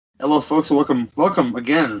Hello, folks. Welcome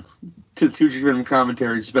again to the Future Minimum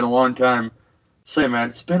Commentaries. It's been a long time. Say, man,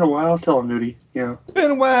 it's been a while. Tell him, Nudie. You know, It's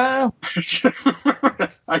been a while.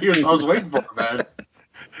 I was waiting for it, man.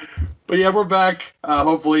 But yeah, we're back.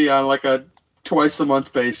 Hopefully on like a twice a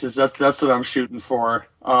month basis. That's what I'm shooting for.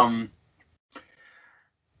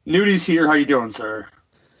 Nudie's here. How you doing, sir?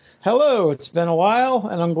 Hello. It's been a while,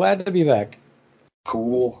 and I'm glad to be back.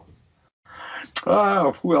 Cool.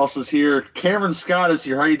 Who else is here? Cameron Scott is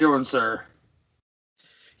here. How you doing, sir?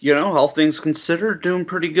 You know, all things considered, doing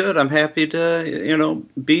pretty good. I'm happy to,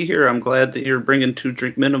 be here. I'm glad that you're bringing 2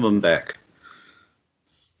 Drink Minimum back.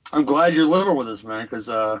 I'm glad you're living with us, man, because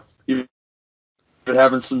you've been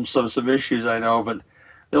having some issues, I know, but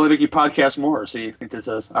they only make you podcast more, so you think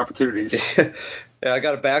that's opportunities. Yeah, I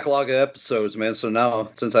got a backlog of episodes, man, so now,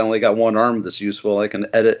 since I only got one arm that's useful, I can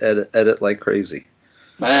edit like crazy.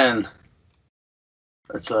 Man,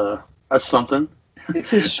 that's something.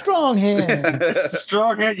 It's a strong hand. It's a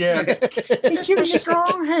strong hand, yeah. Give me a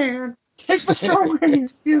strong hand. Take my strong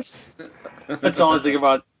hand. Yes. That's all I think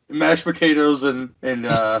about. Mashed potatoes and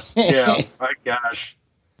yeah, my gosh.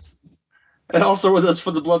 And also with us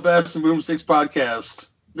for the Bloodbaths and Boomsticks podcast,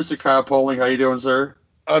 Mr. Kyle Poling. How you doing, sir?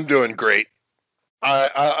 I'm doing great.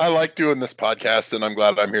 I like doing this podcast, and I'm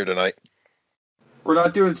glad I'm here tonight. We're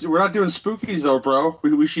not doing spookies though, bro.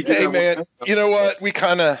 We should do Hey, that man, you know what? We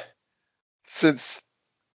kind of, since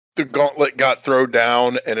the gauntlet got thrown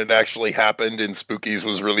down and it actually happened and Spookies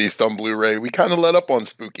was released on Blu-ray, we kind of let up on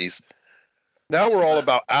Spookies. Now we're all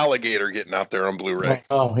about Alligator getting out there on Blu-ray.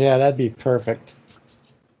 Oh, yeah, that'd be perfect.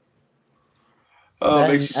 Oh,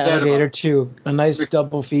 makes you sad Alligator about 2, a nice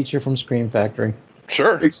double feature from Scream Factory.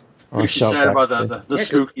 Sure. Makes you sad about the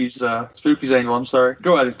Spookies angle. I'm sorry.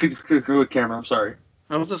 Go ahead. Go with camera. I'm sorry.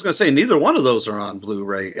 I was just going to say, neither one of those are on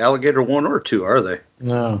Blu-ray. Alligator 1 or 2, are they?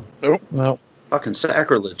 No. Nope. Fucking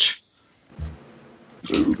sacrilege.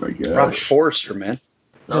 Oh my gosh. Robert Forster, man.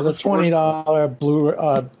 There's a $20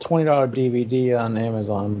 DVD on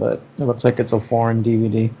Amazon, but it looks like it's a foreign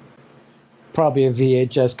DVD. Probably a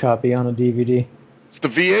VHS copy on a DVD. It's the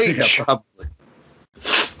VH. Yeah, probably.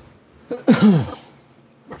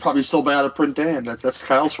 Probably sold by out of print Dan. That's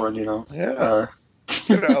Kyle's friend, you know. Yeah.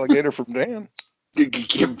 Good Alligator from Dan.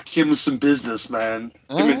 Give him some business, man.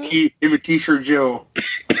 Him and T-shirt Joe.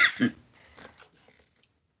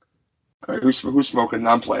 All right, who's smoking?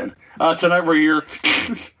 I'm playing. Tonight we're here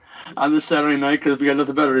on this Saturday night because we got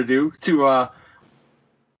nothing better to do to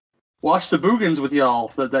watch the Boogens with y'all.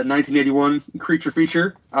 That 1981 creature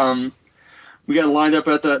feature. We got it lined up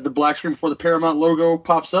at the black screen before the Paramount logo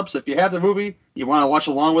pops up. So if you have the movie, you want to watch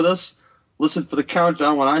along with us, listen for the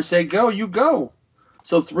countdown. When I say go, you go.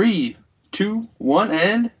 So 3, 2, 1,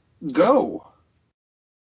 and go.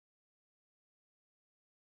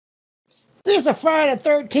 There's a Friday the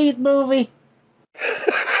 13th movie.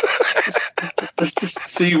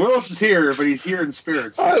 See, Willis is here, but he's here in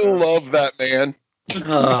spirits. I love that man.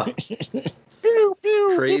 Pew,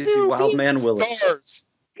 pew, Crazy pew, wild pew. man Willis. Stars.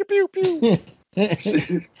 Pew, pew.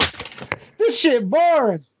 This shit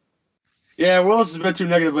boring. Yeah, Willis has been too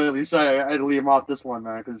negative lately, so I had to leave him off this one,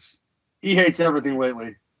 man, because he hates everything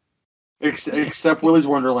lately. Except Willy's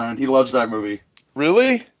Wonderland. He loves that movie.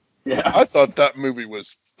 Really? Yeah. I thought that movie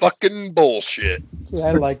was fucking bullshit. See,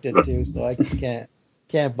 I liked it too, so I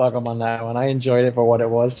can't bug him on that one. I enjoyed it for what it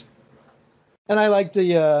was. And I liked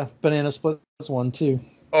the Banana Splits one too.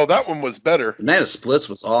 Oh, that one was better. Banana Splits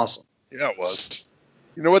was awesome. Yeah, it was.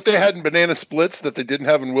 You know what they had in Banana Splits that they didn't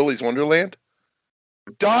have in Willy's Wonderland?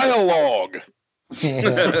 Dialogue. Yeah.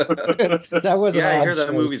 That was Yeah, an I odd hear that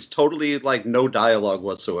choice. movie's totally like no dialogue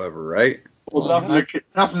whatsoever, right? Well,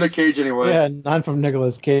 not from Nick Cage anyway. Yeah, not from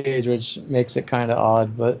Nicolas Cage, which makes it kind of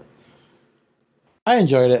odd, but I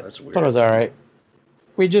enjoyed it. That's weird. Thought it was all right.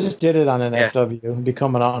 We just did it on an FW. It'll be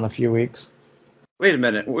coming out in a few weeks. Wait a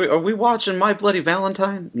minute. Are we watching My Bloody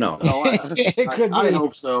Valentine? No. No, It could I be.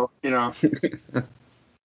 hope so. You know,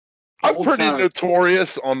 I'm Old pretty time.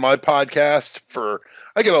 notorious on my podcast for,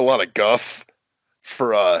 I get a lot of guff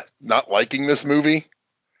for not liking this movie.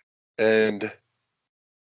 And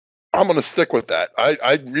I'm going to stick with that.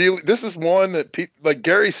 I really, this is one that, like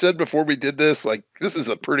Gary said before we did this, like this is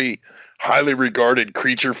a pretty highly regarded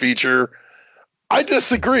creature feature. I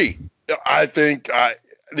disagree. I think I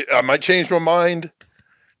might change my mind.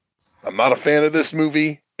 I'm not a fan of this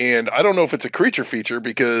movie. And I don't know if it's a creature feature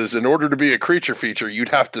because in order to be a creature feature, you'd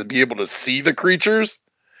have to be able to see the creatures.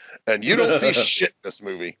 And you don't see shit in this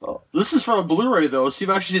movie. well, this is from a Blu-ray though, so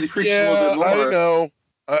you actually see the creature a little bit more. I know.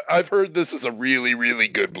 I've heard this is a really, really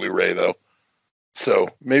good Blu-ray, though. So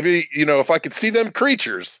maybe, if I could see them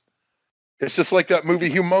creatures, It's just like that movie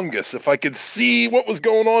Humongous. If I could see what was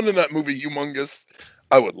going on in that movie Humongous,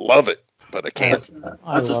 I would love it, but I can't.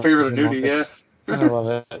 That's a favorite of Nudie, yeah. I love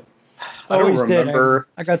it. I don't Always did. remember.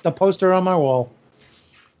 I got the poster on my wall.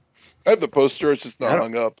 I have the poster. It's just not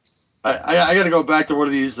hung up. I got to go back to one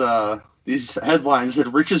of these headlines that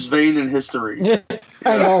richest vein in history.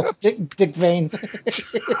 I know, Dick Vane.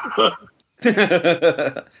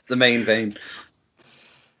 The main vein.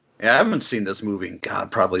 Yeah, I haven't seen this movie in,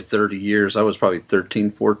 probably 30 years. I was probably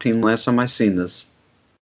 13, 14 last time I seen this.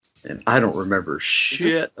 And I don't remember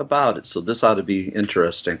shit about it, so this ought to be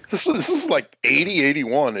interesting. This is like 80,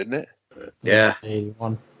 81, isn't it? Yeah.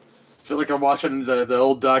 81. I feel like I'm watching the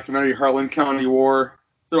old documentary, Harlan County War.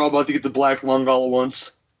 They're all about to get the black lung all at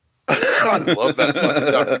once. I love that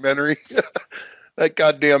fucking documentary. That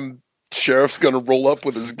goddamn sheriff's going to roll up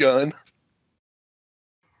with his gun.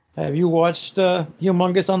 Have you watched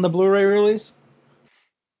Humongous on the Blu-ray release?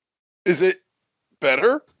 Is it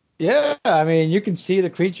better? Yeah, I mean, you can see the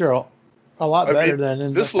creature a lot better than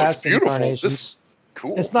in the past incarnations.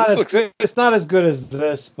 Cool. It's not It's not as good as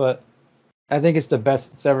this, but I think it's the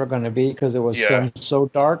best it's ever going to be because it was filmed so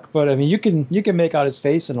dark. But I mean, you can make out his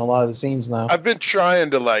face in a lot of the scenes now. I've been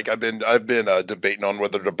trying to I've been debating on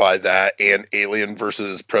whether to buy that and Alien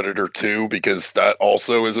versus Predator 2 because that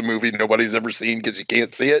also is a movie nobody's ever seen because you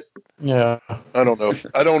can't see it. Yeah, I don't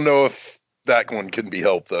know if that one can be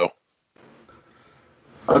helped though.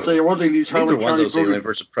 I'll tell you one thing: these Harlan County Alien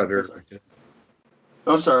versus Predator.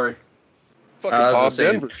 I'm sorry. Fucking Bob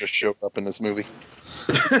Denver just showed up in this movie.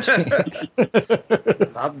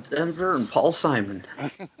 Bob Denver and Paul Simon.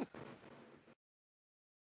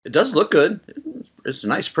 It does look good. It's a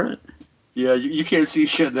nice print. Yeah, you can't see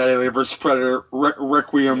shit in that Alien vs. Predator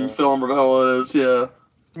Requiem film or the hell it is. Yeah.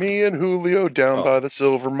 Me and Julio down by the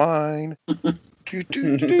silver mine. do,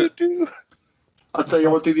 do, do, do. I'll tell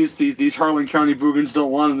you one thing: these Harlan County Boogens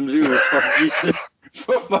don't want them to do is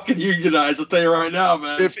fucking unionize. I'll tell you right now,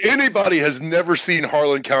 man. If anybody has never seen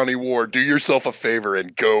Harlan County War, do yourself a favor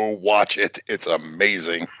and go watch it. It's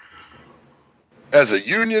amazing. As a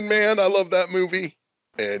union man, I love that movie,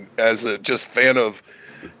 and as a just fan of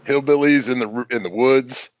hillbillies in the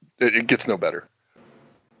woods, it gets no better.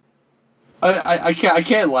 I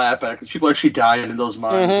can't laugh at it because people actually died in those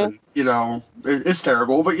mines, and it's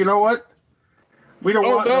terrible. But you know what? We don't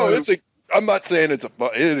want. No, I'm not saying it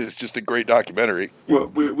is just a great documentary.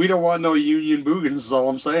 We don't want no union Boogens, is all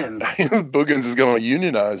I'm saying. Boogens is going to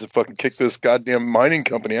unionize and fucking kick this goddamn mining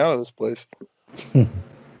company out of this place.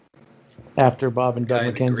 After Bob and Doug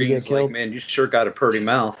McKenzie get killed. Man, you sure got a pretty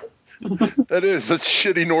mouth. That's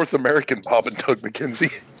shitty North American Bob and Doug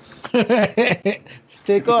McKenzie.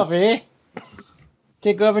 Take off, eh?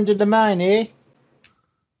 Take off into the mine, eh?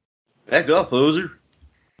 Back up, loser.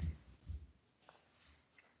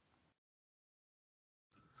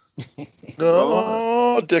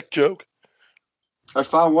 No, dick joke. I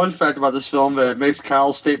found one fact about this film that makes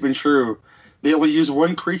Kyle's statement true. They only use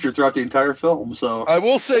one creature throughout the entire film. So I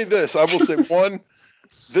will say this. I will say one.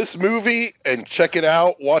 This movie, and check it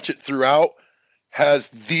out, watch it throughout, has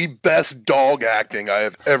the best dog acting I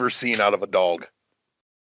have ever seen out of a dog.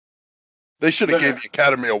 They should have gave the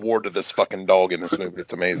Academy Award to this fucking dog in this movie.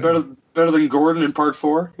 It's amazing. Better than Gordon in Part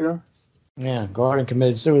 4, you know? Yeah, Gordon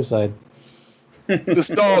committed suicide. This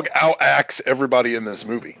dog outacts everybody in this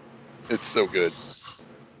movie. It's so good.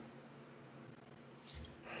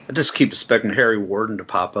 I just keep expecting Harry Warden to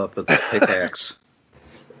pop up with the pickaxe.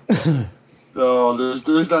 Oh,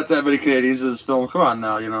 there's not that many Canadians in this film. Come on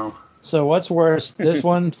now, you know. So what's worse, this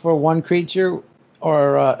one for one creature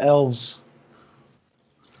or elves?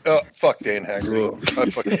 Fuck Dan Haggerty.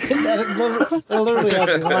 It literally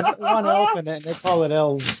has one elf in it, and they call it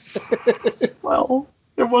elves. Well,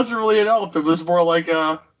 it wasn't really an elf. It was more like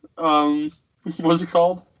what's it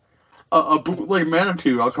called? A bootleg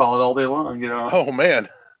Manitou. I'll call it all day long. You know. Oh man.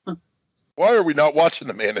 Why are we not watching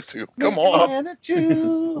the Manitou? Come on.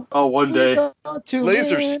 Manitou. Oh, one day.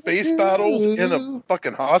 Laser space battles in a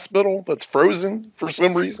fucking hospital that's frozen for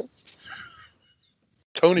some reason.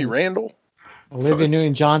 Tony Randall. Olivia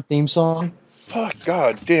Newton-John theme song. Fuck,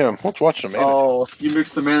 god damn. Let's watch the Manitou. Oh, you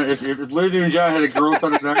mixed the Manitou. If Olivia Newton-John had a growth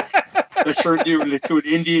on her neck, that turned you into an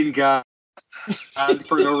Indian god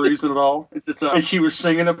for no reason at all. And she was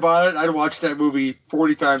singing about it. I'd watch that movie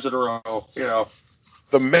 40 times in a row, you know.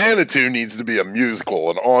 The Manitou needs to be a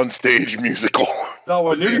musical, an on-stage musical. No,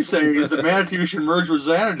 what Newton's saying is the Manitou should merge with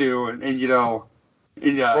Xanadu and you know...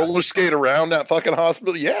 roller skate around that fucking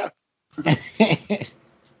hospital? Yeah.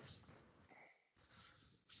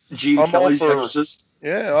 Gene Kelly's Exorcist.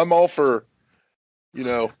 Yeah, I'm all for,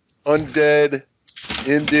 undead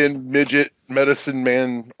Indian midget medicine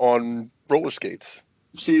man on roller skates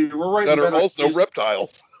See, we're writing that are better also movies.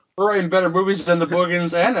 reptiles. We're writing better movies than the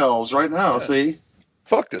Boogens and Elves right now. Yeah. See,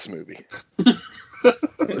 Fuck this movie.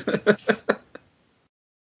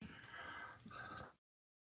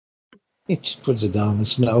 He just puts it down in the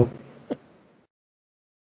snow.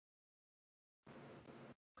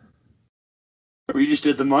 we just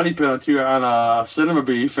did the money penalty on Cinema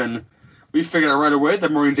Beef, and we figured out right away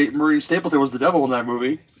that Maureen Stapleton was the devil in that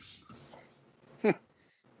movie.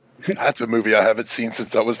 That's a movie I haven't seen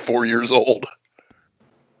since I was 4 years old.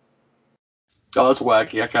 Oh, that's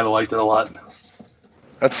wacky. I kind of liked it a lot.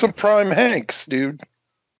 That's some prime Hanks, dude.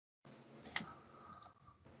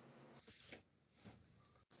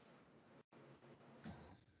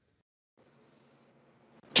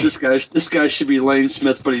 This guy should be Lane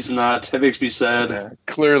Smith, but he's not. It makes me sad. Yeah,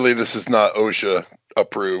 clearly, this is not OSHA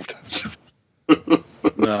approved.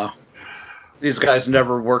 No. These guys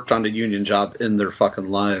never worked on a union job in their fucking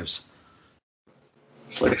lives.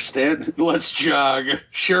 It's like, Stan, let's jog.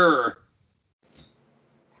 Sure.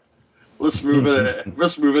 Let's move at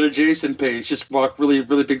a Jason pace. Just walk really,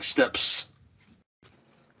 really big steps.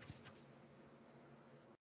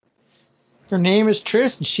 Her name is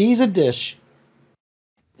Trish, and she's a dish.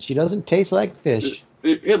 She doesn't taste like fish.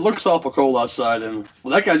 It looks awful cold outside, and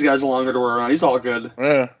that guy's got his long underwear on. He's all good.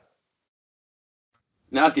 Yeah.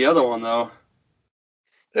 Not the other one, though.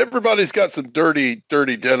 Everybody's got some dirty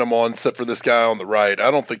denim on, except for this guy on the right. I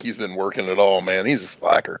don't think he's been working at all, man. He's a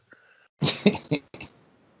slacker.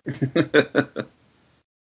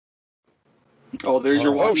 Oh, there's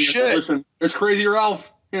your one. Oh, shit. Listen, there's Crazy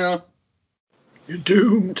Ralph. You know. You're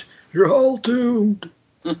doomed. You're all doomed.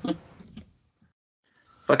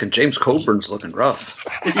 Fucking James Coburn's looking rough.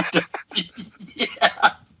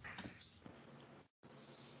 Yeah.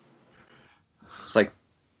 It's like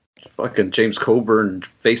fucking James Coburn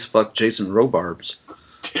face fuck Jason Robarbs.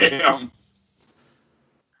 Damn.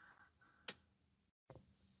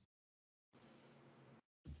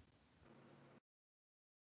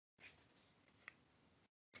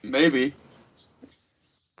 Maybe.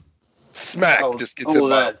 Smack Oh, just gets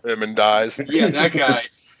hit by him and dies. Yeah, that guy.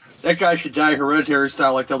 That guy should die hereditary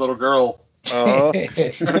style like that little girl. Also,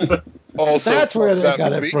 That's where they that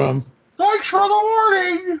got movie. it from. Thanks for the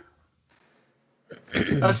warning.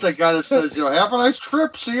 That's that guy that says, have a nice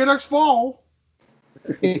trip. See you next fall.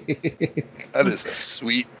 That is a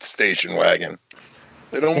sweet station wagon.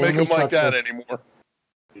 They don't make them like that anymore.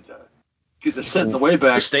 Get the set in the way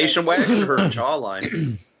back. The station wagon or her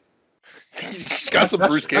jawline? She's got some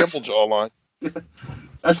Bruce Campbell jawline.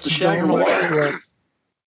 That's the shagger wagon.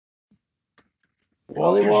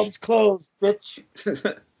 Wally World's closed, bitch.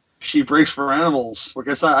 She breaks for animals. Well, I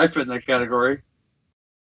guess I fit in that category.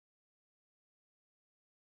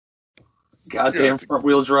 Goddamn front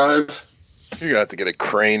wheel drive. You're gonna have to get a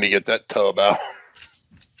crane to get that tub out.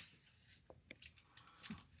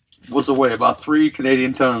 What's the weight? About 3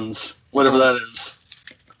 Canadian tons. Whatever that is.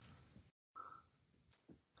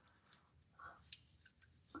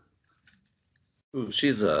 Ooh,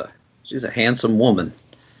 she's a handsome woman.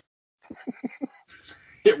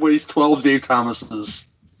 It weighs 12 Dave Thomases.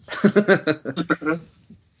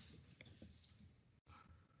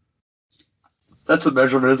 That's a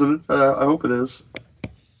measurement, isn't it? I hope it is.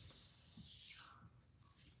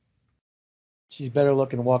 She's better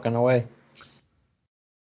looking walking away.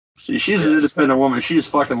 See, she's an independent woman. She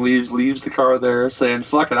just fucking leaves the car there saying,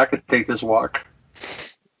 fuck it, I could take this walk.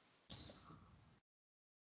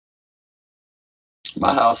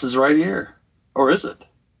 My house is right here. Or is it?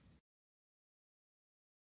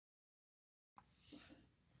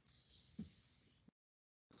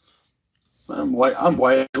 I'm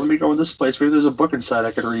white. Let me go in this place. Maybe there's a book inside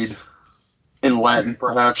I could read. In Latin,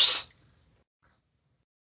 perhaps.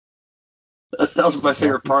 That was my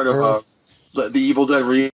favorite part of the Evil Dead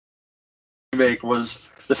remake was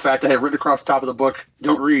the fact that I had written across the top of the book,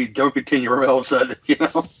 don't read, don't continue, or else said,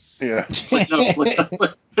 Yeah.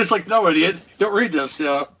 It's like, no, idiot, don't read this,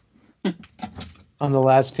 On the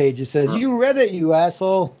last page, it says, "You read it, you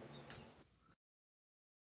asshole."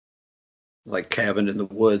 Like Cabin in the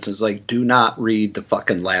Woods. It's like, do not read the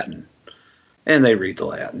fucking Latin. And they read the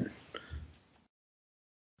Latin.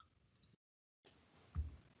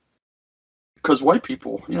 Because white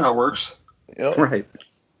people, you know how it works. Yep. Right.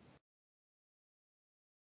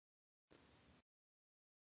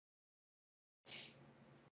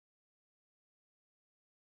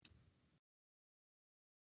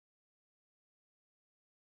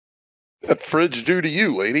 That fridge do to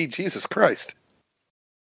you, lady? Jesus Christ.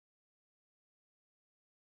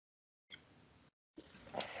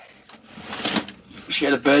 She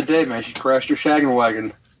had a bad day, man. She crashed her shaggin'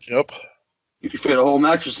 wagon. Yep. You could fit a whole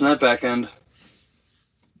mattress in that back end.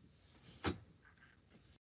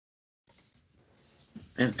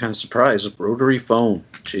 Man, kind of surprised. Rotary phone.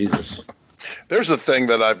 Jesus. There's a thing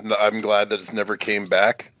that I'm glad that it's never came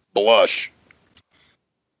back. Blush.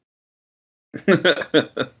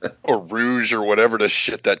 Or rouge or whatever the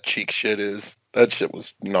shit that cheek shit is. That shit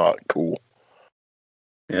was not cool.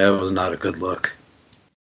 Yeah, it was not a good look.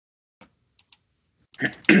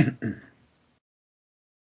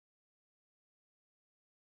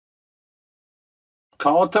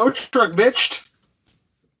 Call a tow truck, bitch.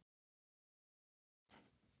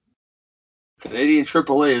 Canadian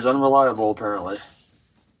AAA is unreliable, apparently.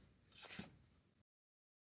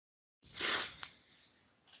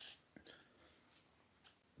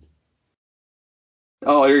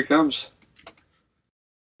 Oh, here he comes.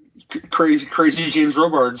 Crazy James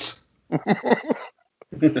Robards.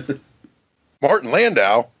 Martin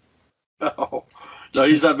Landau. No,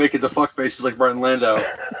 he's not making the fuck faces like Martin Landau.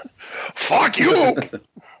 Fuck you!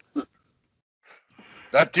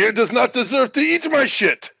 That deer does not deserve to eat my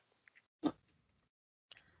shit.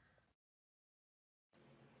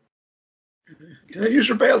 Can I use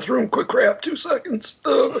your bathroom? Quick crap, 2 seconds.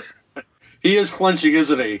 He is clenching,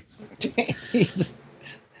 isn't he?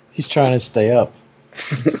 He's trying to stay up.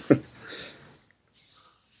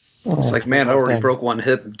 It's like, man, I already broke one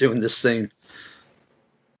hip doing this thing.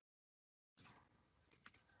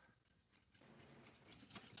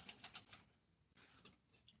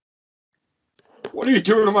 What are you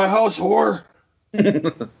doing to my house, whore?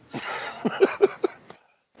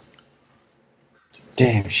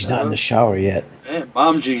 Damn, she's not in the shower yet. Damn,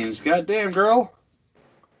 mom jeans. Goddamn, girl.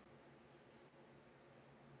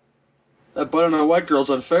 That butt on a white girl's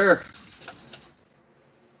unfair.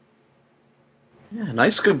 Yeah,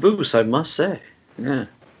 nice caboose, I must say. Yeah.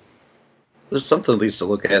 There's something at least to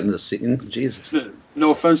look at in this scene. Jesus.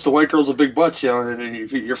 No offense to white girls with big butts,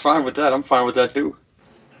 and you're fine with that. I'm fine with that, too.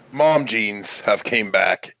 Mom jeans have came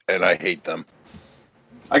back, and I hate them.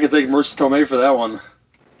 I can thank Marissa Tomei for that one.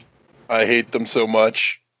 I hate them so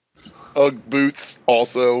much. Ugg boots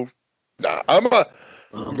also. Nah, I've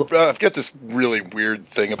got this really weird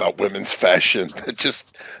thing about women's fashion that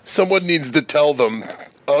just someone needs to tell them.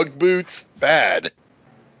 Ugg boots, bad.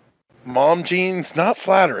 Mom jeans, not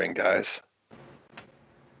flattering, guys.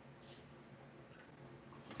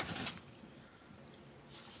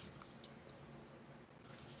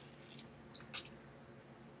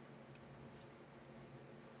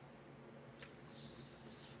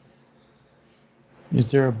 Is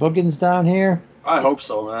there a Boogens down here? I hope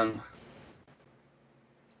so, man.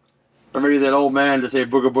 Or maybe that old man to say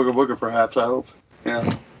booga booga booga, perhaps, I hope. Yeah.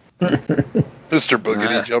 Mr.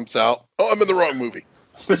 Boogity jumps out. Oh, I'm in the wrong movie.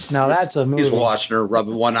 Now that's a movie. He's watching her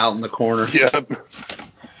rubbing one out in the corner. Yep.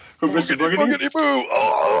 Mr. Boogity? Boogity boo!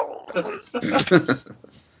 Oh!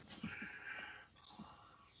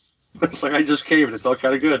 It's like I just came and it felt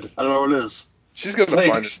kind of good. I don't know what it is. She's going to find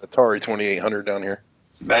an Atari 2800 down here.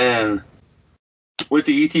 Man. With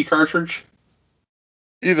the ET cartridge?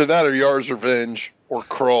 Either that or Yar's Revenge or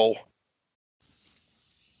Krull.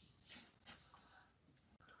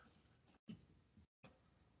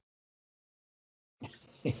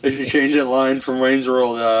 If you change that line from Wayne's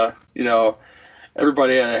World,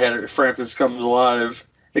 everybody had Frampton's Comes Alive.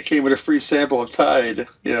 It came with a free sample of Tide,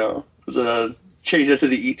 change that to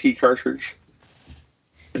the ET cartridge.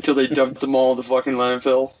 Until they dumped them all in the fucking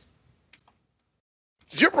landfill.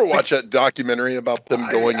 Did you ever watch that documentary about them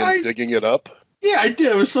going and digging it up? Yeah, I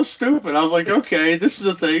did. It was so stupid. I was like, okay, this is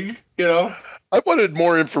a thing, I wanted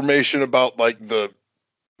more information about, like, the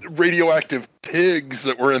radioactive pigs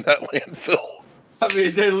that were in that landfill. I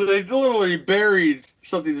mean, they literally buried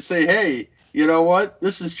something to say, hey, you know what?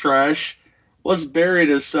 This is trash. Let's bury it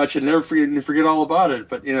as such and never forget all about it.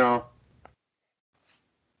 But, again,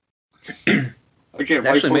 They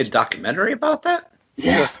actually made a documentary about that?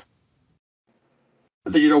 Yeah.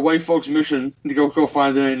 White folks' mission to go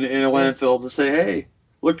find it in a landfill to say, hey,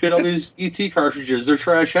 look at all these ET cartridges. They're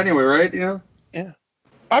trash anyway, right? Yeah.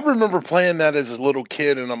 I remember playing that as a little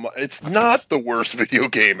kid, and it's not the worst video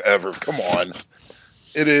game ever. Come on.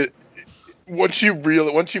 It is. Once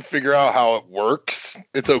you figure out how it works,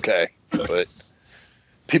 it's okay. But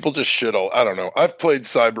people just shit all. I don't know. I've played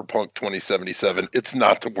Cyberpunk 2077. It's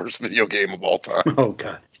not the worst video game of all time. Oh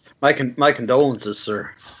God, my condolences,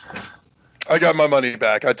 sir. I got my money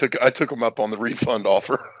back. I took them up on the refund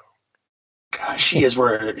offer. God, she is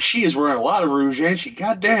wearing a lot of rouge, ain't she?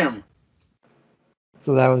 Goddamn.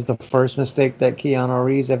 So that was the first mistake that Keanu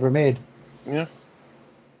Reeves ever made. Yeah.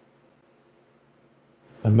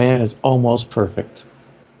 The man is almost perfect.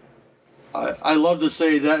 I love to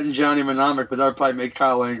say that and Johnny Mnemonic, but that would probably make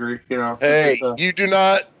Kyle angry. You know. Hey, you do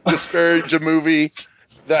not disparage a movie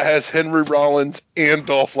that has Henry Rollins and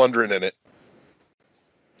Dolph Lundgren in it.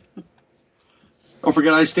 Don't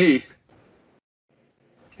forget Ice-T.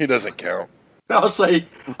 He doesn't count. I'll say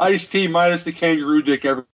Ice-T minus the kangaroo dick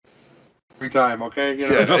every time, okay? You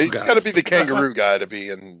know? Yeah, it's got to be the kangaroo guy to be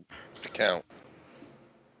in to count.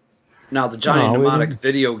 Now, the Johnny Mnemonic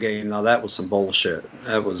video game, now that was some bullshit.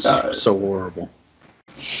 That was so horrible.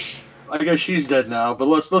 I guess she's dead now, but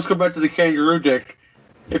let's go back to the kangaroo dick.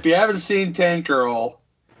 If you haven't seen Tank Girl,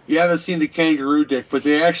 you haven't seen the kangaroo dick, but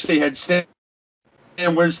they actually had Stan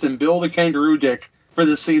Winston build a kangaroo dick for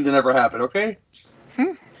this scene that never happened, okay?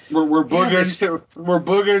 We're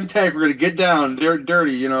booging Tank. We're gonna get down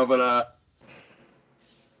dirty, you know. But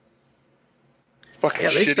fucking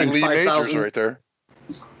shitty Lee Majors right there.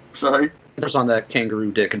 Sorry, there's on that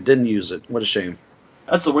kangaroo dick and didn't use it. What a shame.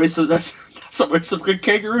 That's a waste of good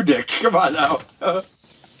kangaroo dick. Come on now.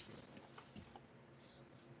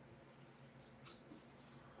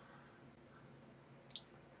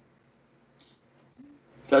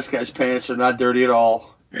 That guy's pants are not dirty at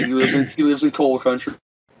all. He lives in coal country.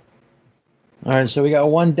 All right, so we got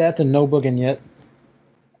one death and no booging yet.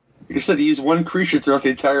 You said he used one creature throughout the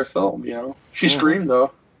entire film. You know, she screamed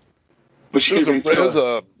though, but she was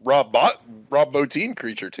a Rob Bottin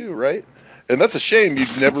creature too, right? And that's a shame. You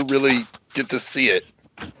never really get to see it.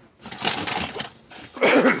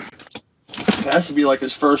 It has to be like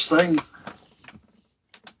his first thing.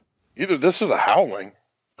 Either this or The Howling.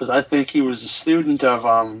 Because I think he was a student of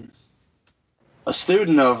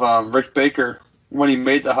Rick Baker when he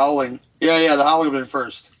made The Howling. Yeah, The Howling would have been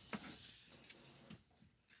first.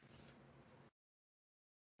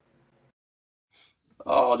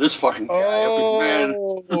 Oh, this fucking guy. Man.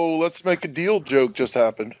 Oh, let's make a deal joke just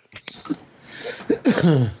happened.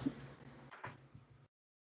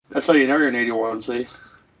 That's how you know you're an 81, see?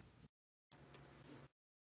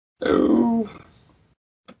 Oh.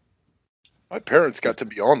 My parents got to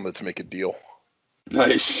be on Let's Make a Deal.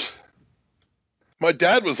 Nice. My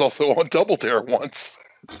dad was also on Double Dare once.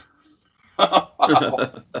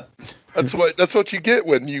 That's what you get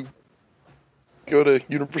when you go to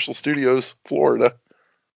Universal Studios, Florida.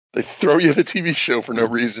 They throw you in a TV show for no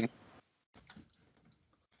reason.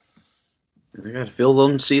 They got to fill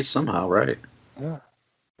them seats somehow, right? Yeah.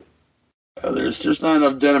 There's not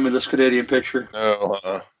enough denim in this Canadian picture. No,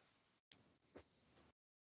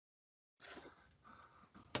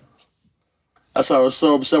 That's why I was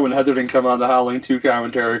so upset when Heather didn't come on the Howling 2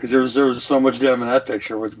 commentary, because there was so much denim in that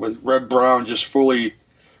picture with Red Brown just fully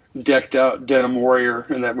decked out denim warrior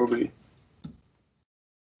in that movie.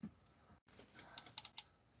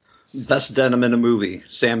 Best denim in a movie.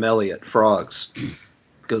 Sam Elliott, Frogs.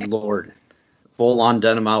 Good Lord. Full-on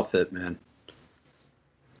denim outfit, man.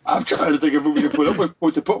 I'm trying to think of a movie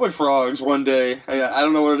to put with Frogs one day. I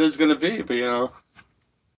don't know what it is going to be, but you know.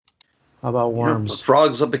 How about Worms?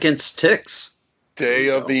 Frogs up against ticks. Day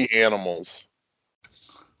of the Animals.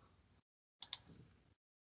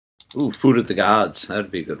 Ooh, Food of the Gods.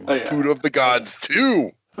 That'd be a good one. Oh, yeah. Food of the Gods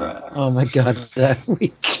 2. Oh my god,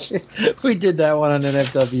 we did that one on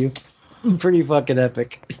NFW. Pretty fucking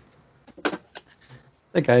epic.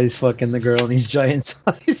 That guy's fucking the girl and he's giant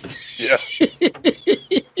sized. Yeah.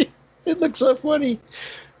 It looks so funny.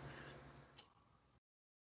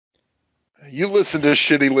 You listen to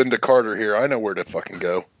shitty Linda Carter here. I know where to fucking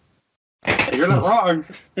go. You're not wrong.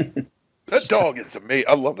 That dog is amazing.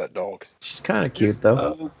 I love that dog. She's kind of cute,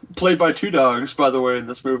 though. Played by 2 dogs, by the way, in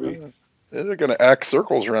this movie. They're going to act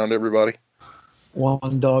circles around everybody.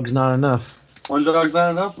 One dog's not enough. One dog's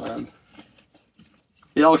not enough, man.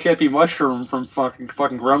 Y'all can't be Mushroom from fucking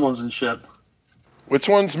Gremlins and shit. Which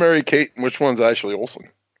one's Mary Kate and which one's Ashley Olsen?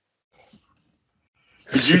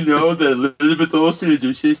 Did you know that Elizabeth Olsen is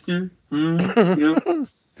your sister? You know?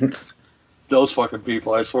 Those fucking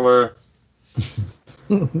people, I swear.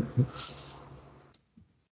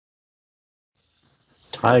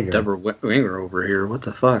 Tiger. Deborah Winger over here. What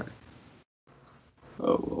the fuck?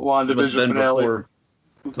 WandaVision finale.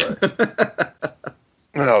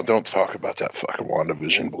 No, don't talk about that fucking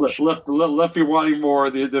WandaVision bullshit. Left me wanting more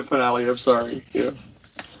of the finale. I'm sorry. Yeah.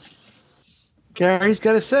 Gary's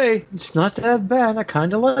got to say, it's not that bad. I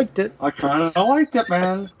kind of liked it. I kind of liked it,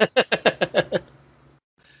 man.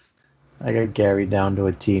 I got Gary down to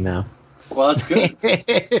a T now. Well, that's good.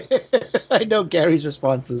 I know Gary's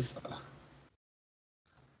responses.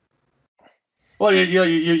 Well,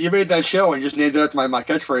 you made that show and just named it after my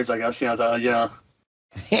catchphrase, I guess.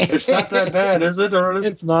 It's not that bad, is it? Or is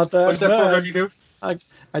it's not that What's bad. that program you do? I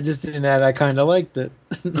just didn't add. I kind of liked it.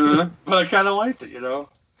 But I kind of liked it, you know.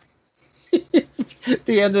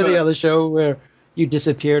 The end of the other show where you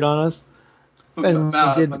disappeared on us,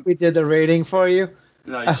 and we did the rating for you.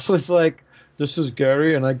 Nice. I was like, "This is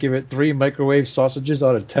Gary," and I give it 3 microwave sausages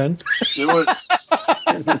out of 10.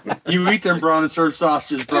 You eat them brown and served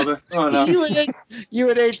sausages, brother. Oh no. You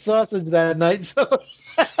had 8 sausage that night, so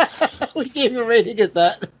we gave you a rating as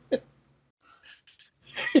that.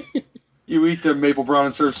 You eat them maple brown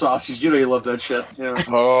and served sausages. You know you love that shit. Yeah.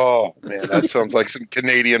 Oh man, that sounds like some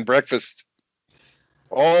Canadian breakfast.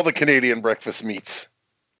 All the Canadian breakfast meats.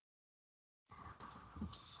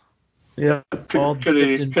 Yeah,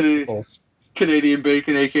 Canadian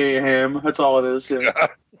bacon, aka ham. That's all it is. Yeah.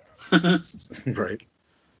 Right.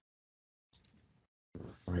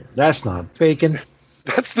 That's not bacon.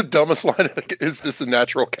 That's the dumbest line. Is this a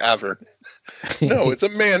natural cavern? No, it's a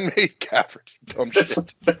man-made cavern. Dumb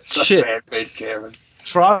shit. It's a Shit. man-made cavern.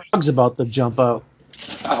 Frog's about to jump out.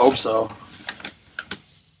 I hope so.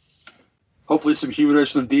 Hopefully some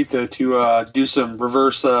humanoids from deep to do some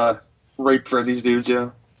reverse rape for these dudes, yeah.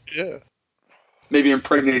 Yeah. Maybe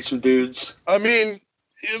impregnate some dudes. I mean,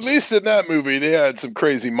 at least in that movie, they had some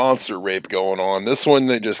crazy monster rape going on. This one,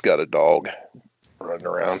 they just got a dog running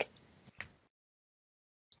around.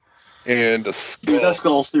 And a skull. Dude, that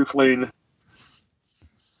skull's too clean.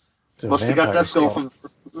 Must have got that skull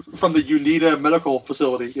from the UNITA medical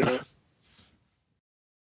facility, you know.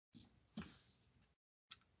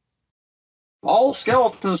 All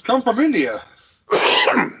skeletons come from India.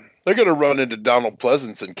 They're gonna run into Donald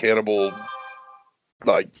Pleasance and cannibal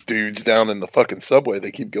dudes down in the fucking subway.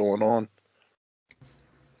 They keep going on.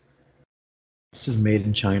 This is made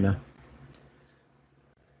in China.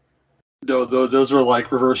 No, those were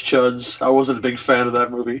like reverse chuds. I wasn't a big fan of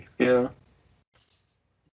that movie. Yeah.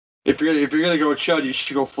 If you're gonna go chud, you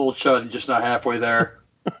should go full chud, just not halfway there.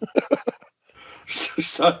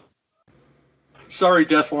 Sorry,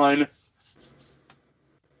 Deathline.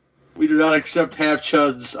 We do not accept half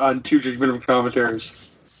chuds on 2 Drink Minimum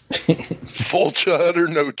Commentaries. Full chud or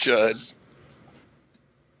no chud?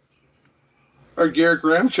 Or Garrett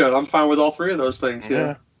Graham chud. I'm fine with all 3 of those things.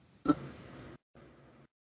 Yeah.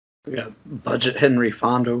 We got Budget Henry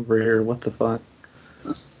Fonda over here. What the fuck?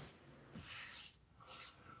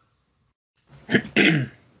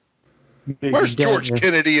 Where's George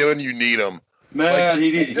Kennedy when you need him? Man,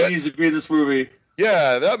 he needs to be in this movie.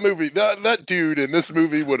 Yeah, that movie, that dude in this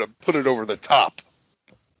movie would have put it over the top.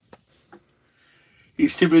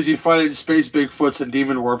 He's too busy fighting space Bigfoots and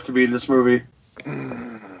Demon Warp to be in this movie.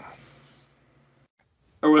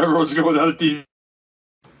 Or whatever was going on at Demon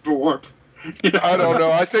Warp. Yeah. I don't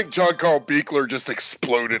know. I think John Carl Beekler just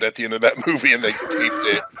exploded at the end of that movie and they taped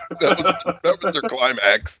it. That was their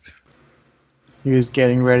climax. He was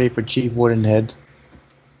getting ready for Chief Woodenhead.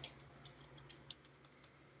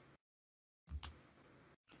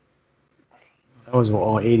 That was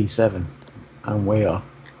 87. I'm way off.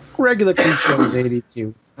 Regular creature was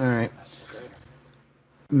 82. All right.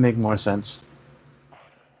 Make more sense.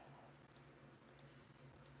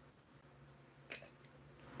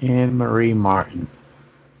 Anne Marie Martin.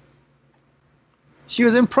 She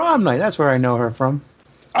was in Prom Night. That's where I know her from.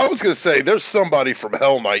 I was going to say, there's somebody from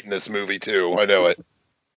Hell Night in this movie, too. I know it.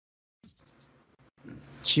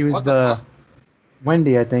 She was the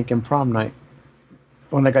Wendy, I think, in Prom Night.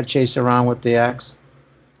 The one that got chased around with the axe.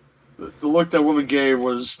 The look that woman gave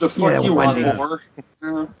was the fuck you want more.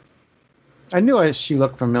 Yeah. I knew she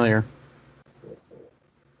looked familiar.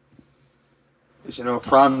 Because,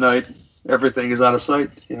 Prom Night, everything is out of sight,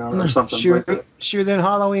 or something like that. She was in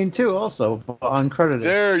Halloween, too, also, uncredited.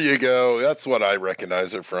 There you go. That's what I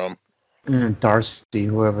recognize her from. Darcy,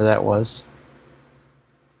 whoever that was.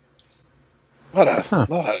 A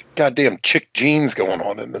lot of goddamn chick jeans going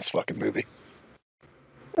on in this fucking movie.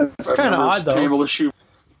 It's kind of odd, though. Pamela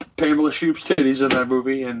Shoop's titties in that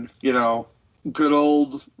movie, and, good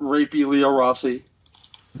old rapey Leo Rossi.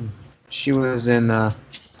 She was in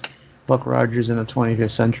Buck Rogers in the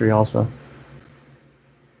 25th Century also.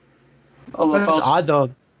 It's odd, though.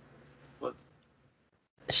 What?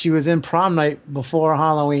 She was in Prom Night before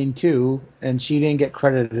Halloween 2, and she didn't get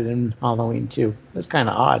credited in Halloween 2. That's kind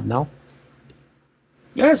of odd, no?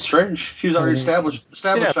 Yeah, it's strange. She's already established,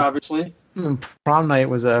 obviously. Prom Night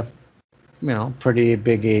was a, pretty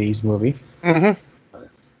big 80s movie. Mm-hmm.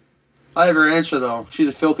 I have her answer, though. She's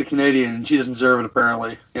a filthy Canadian, and she doesn't deserve it,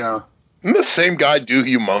 apparently. Didn't the same guy do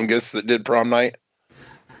Humongous that did Prom Night?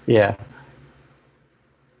 Yeah.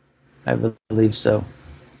 I believe so.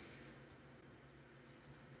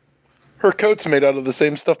 Her coat's made out of the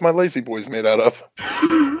same stuff my Lazy Boy's made out of.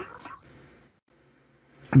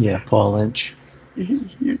 Yeah, Paul Lynch.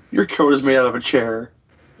 Your coat is made out of a chair.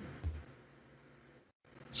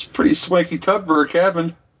 It's a pretty swanky tub for a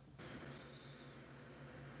cabin.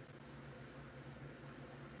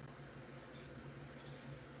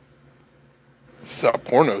 This is how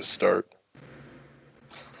pornos start.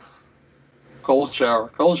 Cold shower.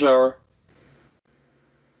 Cold shower.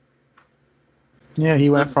 Yeah, he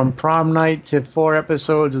went from Prom Night to 4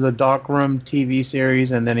 episodes of the Dark Room TV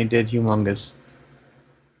series, and then he did Humongous.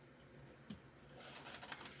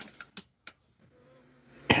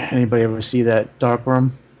 Anybody ever see that Dark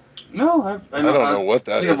Room? No, I don't know what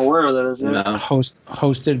that I think is. I'm aware of that. Is it? No.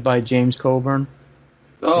 Hosted by James Coburn.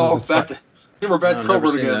 Oh, It was we're back to No, I've never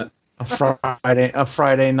Coburn seen again. A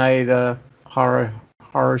Friday night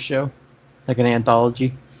horror show, like an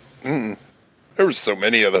anthology. Mm. There were so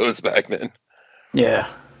many of those back then. Yeah,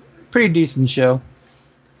 pretty decent show.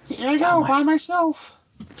 Here I go by myself.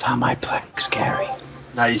 It's on my Plex, Gary.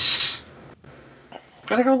 Nice.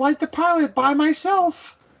 Gotta go light the pilot by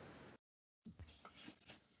myself.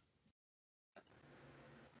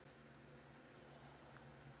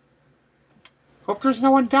 Hope there's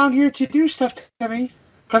no one down here to do stuff to me,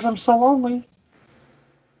 because I'm so lonely.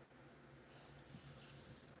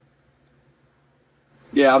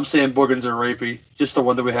 Yeah, I'm saying Boogens are rapey. Just the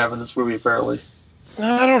one that we have in this movie, apparently.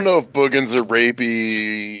 I don't know if Boogens are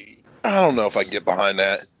rapey. I don't know if I can get behind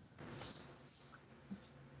that.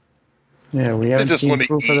 Yeah, we They haven't just seen want to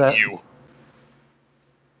proof of eat that. you.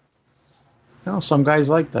 Well, some guys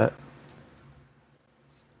like that.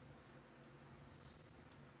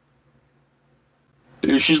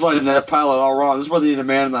 Dude, she's lighting that pilot all wrong. This is why they need a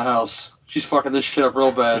man in the house. She's fucking this shit up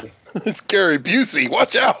real bad. It's Gary Busey.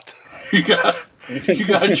 Watch out. You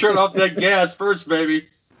gotta turn off that gas first, baby.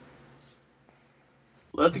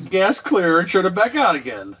 Let the gas clear and turn it back on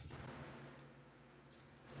again.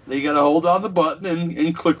 Then you gotta hold on the button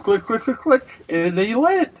and click, click, click, click, click, and then you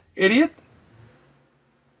light it, idiot.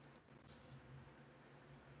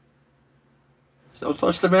 Don't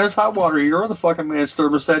touch the man's hot water heater or the fucking man's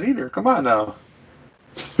thermostat either. Come on now.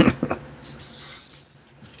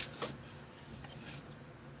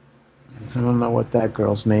 I don't know what that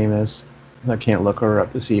girl's name is. I can't look her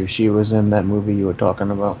up to see if she was in that movie you were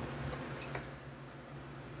talking about.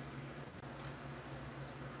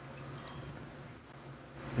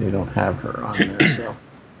 They don't have her on there, so.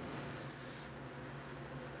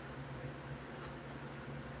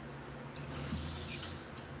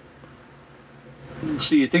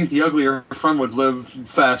 See, you'd think the uglier friend would live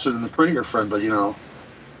faster than the prettier friend, but you know.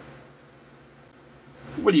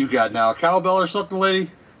 What do you got now? A cowbell or something, lady?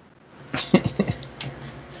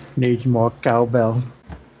 Needs more cowbell.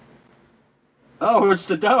 Oh, it's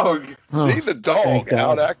the dog. Oh, See, the dog thank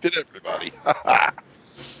God. outacted everybody.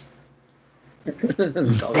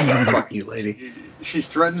 Fuck you, lady. She's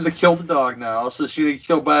threatening to kill the dog now, so she get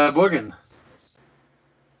killed by a boogan.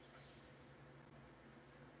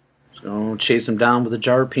 Just gonna chase him down with a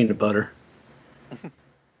jar of peanut butter.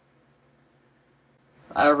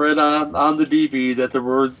 I read on the DB that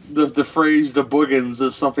the phrase "the boogans"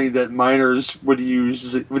 is something that miners would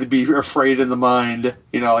use, would be afraid in the mind,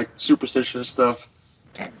 you know, like superstitious stuff.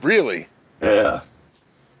 Really? Yeah.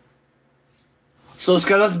 So it's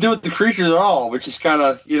got nothing to do with the creatures at all, which is kind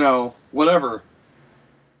of, you know, whatever.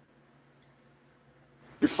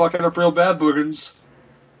 You're fucking up real bad, boogans.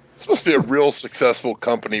 It's supposed to be a real successful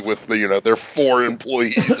company with, you know, their 4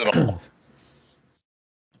 employees and all.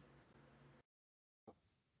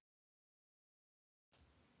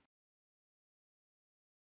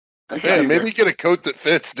 Man, maybe get a coat that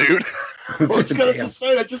fits, dude. I was gonna just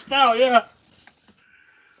say that just now, yeah.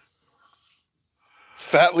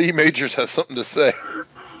 Fat Lee Majors has something to say.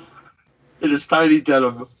 It is tiny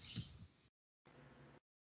denim.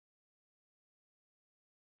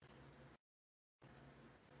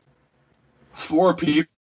 Four people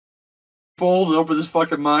to open this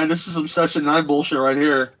fucking mine. This is some Session 9 bullshit right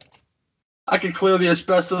here. I can clear the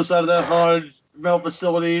asbestos out of that haunted metal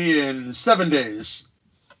facility in 7 days.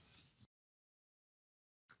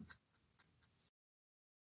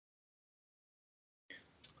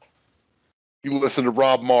 You listen to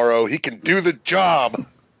Rob Morrow. He can do the job.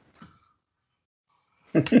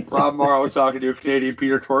 Rob Morrow talking to a Canadian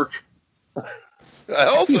Peter Tork.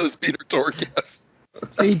 Also is Peter Tork, yes.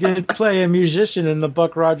 He did play a musician in the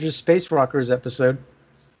Buck Rogers Space Rockers episode.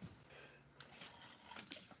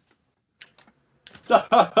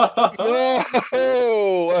 Oh,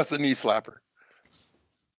 that's a knee slapper.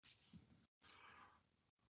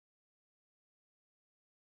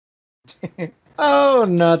 Oh,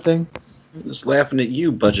 nothing. Just laughing at you,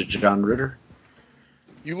 Budget John Ritter.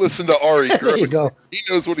 You listen to Ari There you Gross. go. He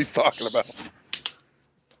knows what he's talking about.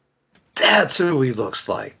 That's who he looks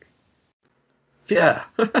like. Yeah.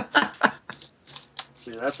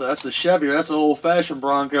 See, that's a Chevy. That's an old-fashioned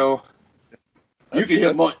Bronco. You can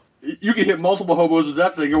hit multiple hobos with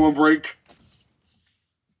that thing in one break.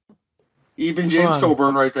 Even James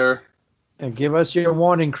Coburn right there. And give us your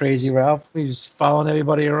warning, Crazy Ralph. He's following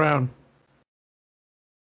everybody around.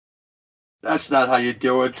 That's not how you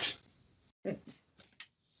do it.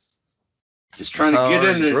 Just trying to get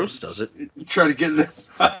in there. Gross does it. Trying to get in there.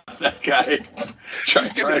 That guy. Trying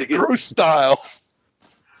to get gross style.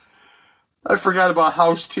 I forgot about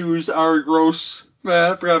House 2's Ari Gross.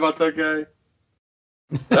 Man, I forgot about that guy.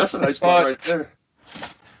 That's a nice one right there.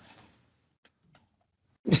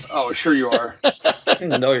 Oh, sure you are.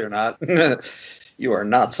 No, you're not. You are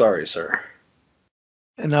not sorry, sir.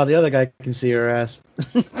 And now the other guy can see her ass.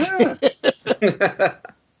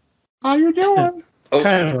 How you doing? Oh,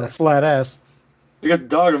 Kind of a flat ass. You got the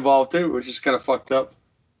dog involved too, which is kind of fucked up.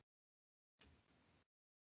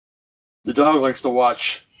 The dog likes to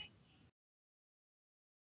watch.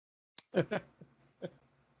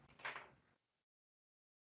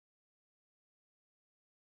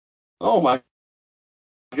 Oh my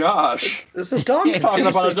gosh. Is the dog talking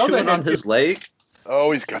about his other on his leg?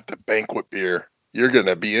 Oh, he's got the banquet beer. You're going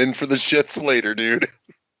to be in for the shits later, dude.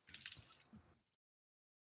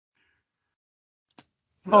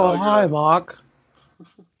 Oh, hi, Mark.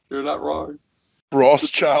 You're not wrong.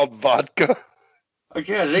 Rothschild vodka.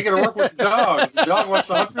 Again, it ain't going to work with the dog. The dog wants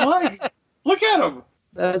to hump your leg. Look at him.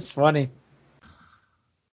 That's funny.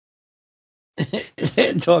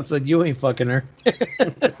 Dog's like, you ain't fucking her.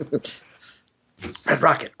 Red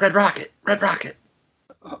Rocket, Red Rocket, Red Rocket.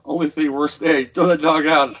 Only thing worse, hey, throw that dog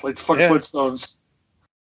out like the fucking Flintstones.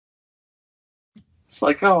 It's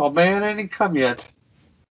like, oh man, I didn't come yet.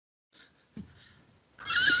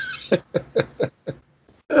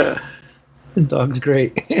 The dog's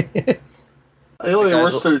great. The only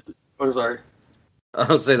worst thing. Oh, sorry. I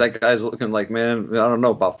would say that guy's looking like, man, I don't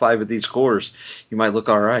know, about 5 of these scores, you might look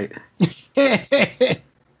all right.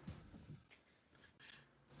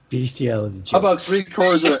 Bestiality joke. How about three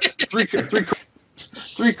cores of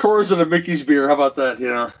a Mickey's beer? How about that? You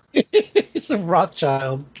know, It's a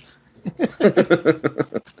Rothschild.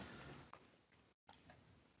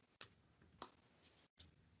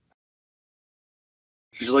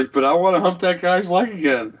 she's like, but I want to hump that guy's leg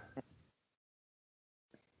again.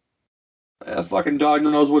 That fucking dog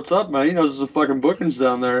knows what's up, man. He knows there's a fucking Boogens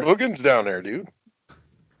down there. Boogens down there, dude.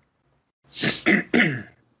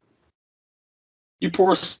 You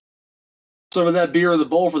pour some of that beer in the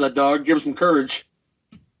bowl for that dog. Give him some courage.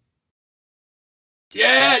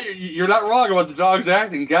 Yeah, you're not wrong about the dog's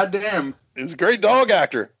acting. Goddamn. He's a great dog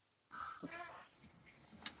actor.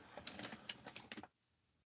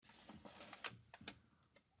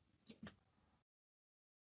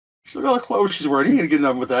 Look at all the clothes she's wearing. He ain't getting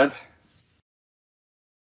done with that.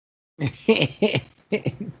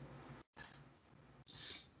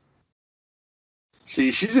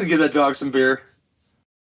 See, she's gonna give that dog some beer.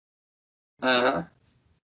 Uh-huh.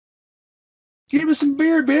 Give me some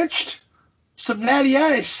beer, bitch. Some natty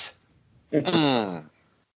ice. Mm.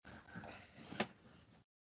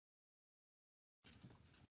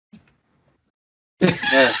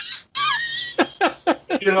 Yeah.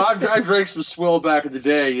 You know, I drank some swill back in the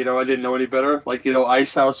day. You know, I didn't know any better. Like, you know,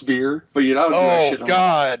 Ice House beer. But, you know, I don't do that shit Oh, no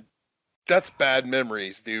God. That's bad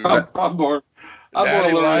memories, dude. more. I'm more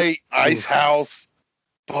Natty little- Light, Ice House,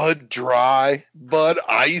 Bud Dry, Bud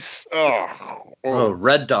Ice. Oh, Oh,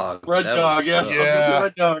 Red Dog. Red That Dog, was, yes. Yeah.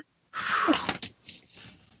 Red Dog.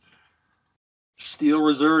 Steel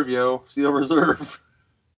Reserve, yo. Steel Reserve.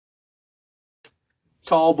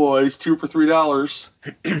 Tall boys, 2 for $3.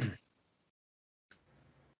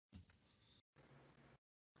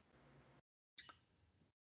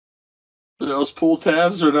 Are those pull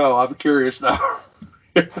tabs or no? I'm curious now.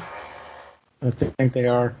 I think they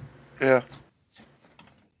are. yeah.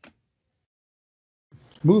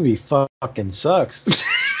 Movie fucking sucks.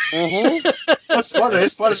 That's funny.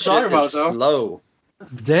 It's fun to talk about, though. Slow.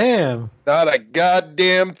 Damn. Not a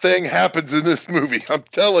goddamn thing happens in this movie. I'm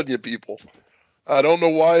telling you, people. I don't know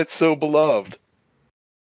why it's so beloved.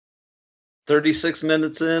 36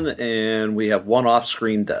 minutes in, and we have one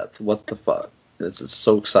off-screen death. What the fuck? This is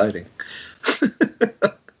so exciting.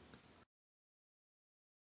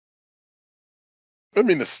 I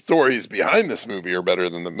mean, the stories behind this movie are better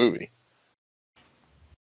than the movie.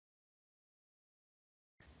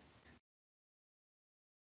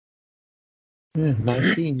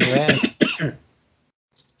 Nice seeing your ass.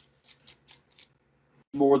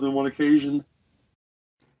 More than one occasion.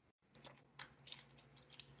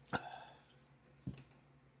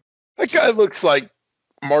 That guy looks like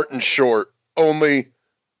Martin Short, only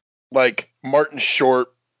like Martin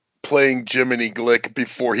Short playing Jiminy Glick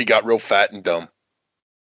before he got real fat and dumb.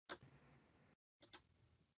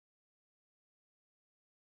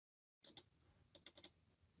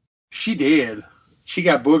 She did. She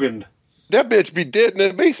got boogened. That bitch be dead in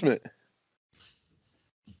the basement.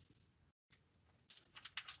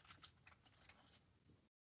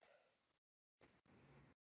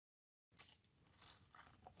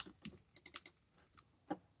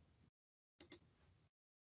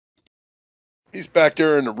 He's back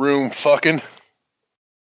there in the room fucking.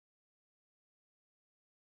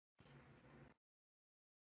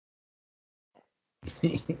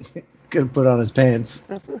 Could have put on his pants.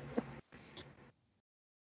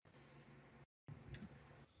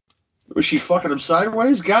 Was she fucking him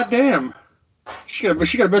sideways? Goddamn. She got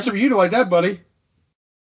to mess up you like that, buddy.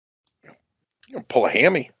 You gonna pull a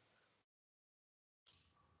hammy.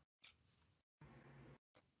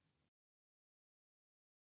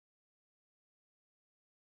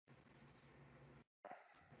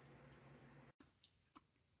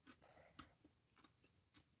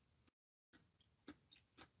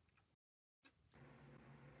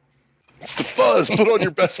 It's the fuzz. Put on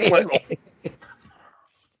your best flannel.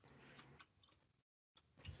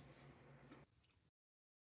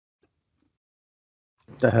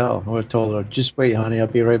 What the hell? I would have told her, just wait, honey, I'll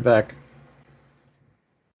be right back.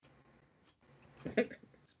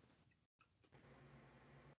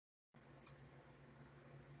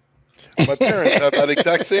 My parents have that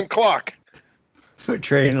exact same clock. We're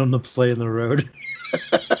training them to play in the road.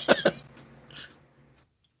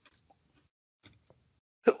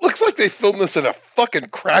 It looks like they filmed this in a fucking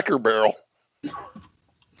Cracker Barrel.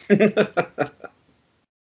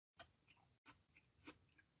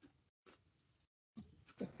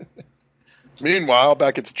 Meanwhile,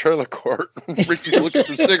 back at the trailer court, Ricky's looking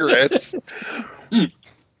for cigarettes.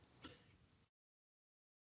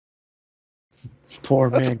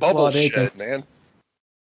 Poor That's man. bubble Claude shit, Akins. man.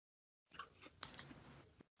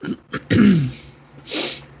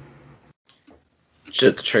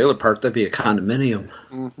 Shit, the trailer park, that'd be a condominium.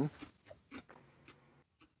 Mm-hmm.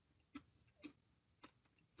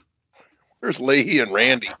 Where's Leahy and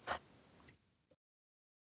Randy?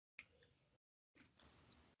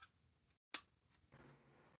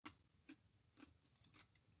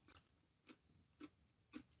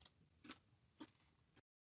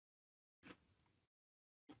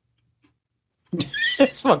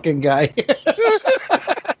 This fucking guy.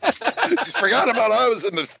 Just forgot about I was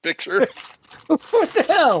in this picture. What the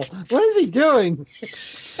hell? What is he doing?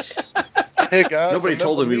 Hey guys, Nobody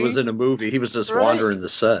told him remember he was me? in a movie. He was just Right. wandering the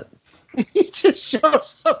set. He just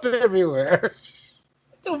shows up everywhere.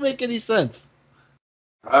 Don't make any sense.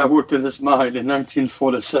 I worked in this mine in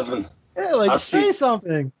 1947. Yeah, like, I say see.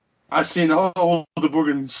 something. I seen all the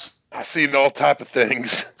boogans. I seen all type of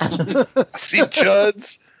things. I seen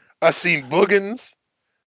Chuds. I seen Boogens.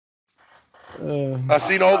 I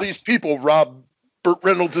seen all these people rob Burt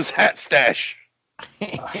Reynolds' hat stash.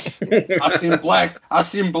 I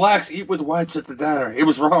seen blacks eat with whites at the diner. It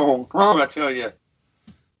was wrong. Wrong, I tell you.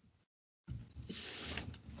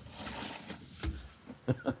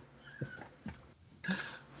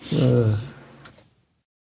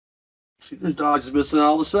 See, this dog's is missing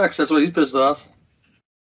all the sex. That's why he's pissed off.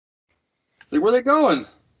 Like, where are they going?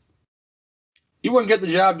 You wouldn't get the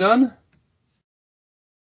job done?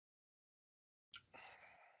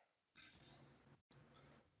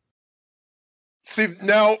 See,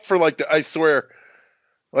 now for I swear,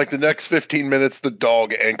 the next 15 minutes, the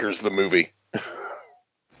dog anchors the movie.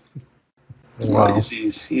 Wow.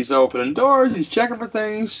 He's opening doors. He's checking for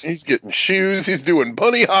things. He's getting shoes. He's doing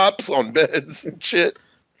bunny hops on beds and shit.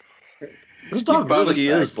 This dog really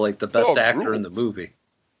is like the best Dog actor in the rules. movie.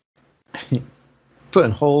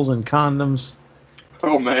 Putting holes in condoms.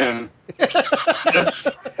 Oh man, that's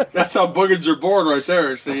how boogans are born right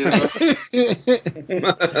there. See, you know?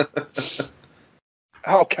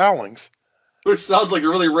 Al Cowlings. Which sounds like a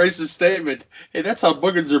really racist statement. Hey, that's how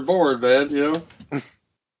boogans are born, man. You know.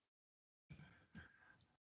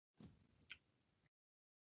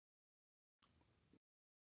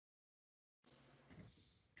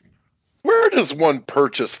 Where does one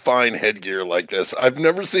purchase fine headgear like this? I've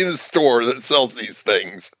never seen a store that sells these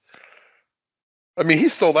things. I mean, he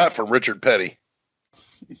stole that from Richard Petty.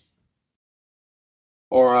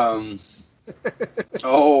 Or I'm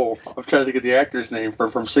trying to think of the actor's name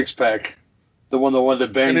from Six Pack, the one that wanted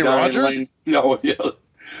to bang Kenny Diane Rogers? Lane. No, yeah,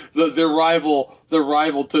 the rival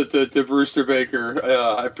to Brewster Baker.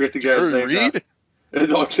 I forget the guy's Drew name. Reed?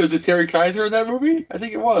 No, was it Terry Kaiser in that movie? I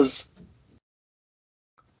think it was.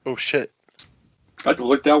 Oh shit! I had to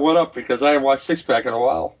look that one up because I haven't watched Six Pack in a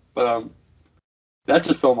while. But that's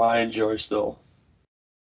a film I enjoy still.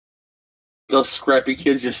 Those scrappy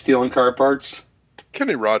kids just stealing car parts.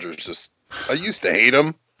 Kenny Rogers I used to hate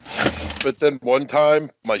him, but then one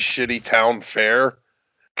time my shitty town fair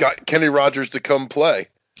got Kenny Rogers to come play.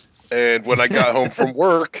 And when I got home from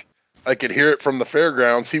work, I could hear it from the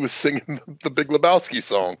fairgrounds. He was singing the Big Lebowski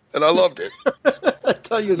song, and I loved it. I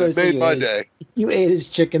thought you were going to say It made my day. You ate his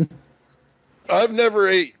chicken. I've never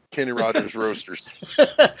ate Kenny Rogers roasters.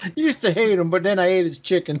 You used to hate him, but then I ate his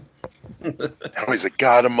chicken. Now he's a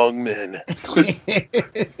god among men.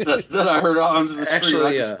 Then I heard On's in the street. Actually,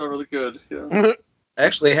 I just felt really good. Yeah. I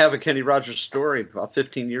actually have a Kenny Rogers story. About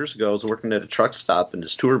 15 years ago, I was working at a truck stop, and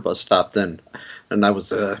his tour bus stopped in, and I was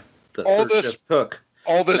the third shift cook.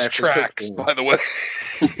 All this tracks, by the way.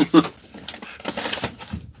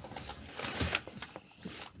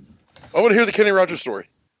 I want to hear the Kenny Rogers story.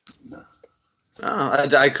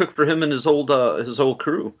 I cooked for him and his old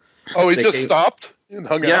crew. Oh, he just stopped and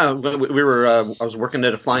hung out? Yeah, we were. I was working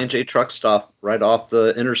at a Flying J truck stop right off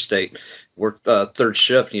the interstate. Worked third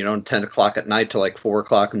shift, 10 o'clock at night to like 4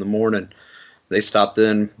 o'clock in the morning. They stopped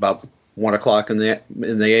in about 1 o'clock in the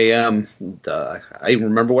a.m. I even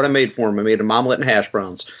remember what I made for him. I made him omelet and hash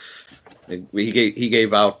browns. He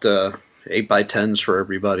gave out 8x10s for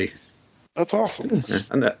everybody. That's awesome.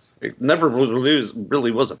 And I never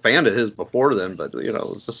really was a fan of his before then, but it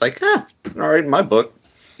was just like, all right, in my book.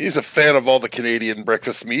 He's a fan of all the Canadian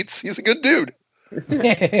breakfast meats. He's a good dude.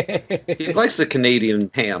 He likes the Canadian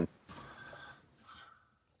ham.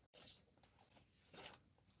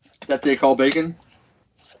 That they call bacon?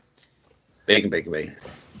 Bacon.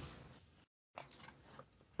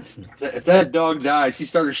 If that dog dies, he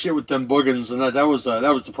started shit with them Boogens, and that was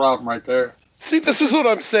the problem right there. See, this is what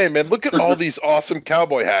I'm saying, man. Look at all these awesome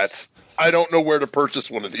cowboy hats. I don't know where to purchase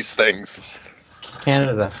one of these things.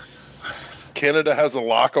 Canada has a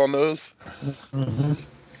lock on those? Mm-hmm.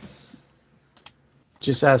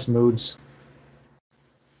 Just ask Moods.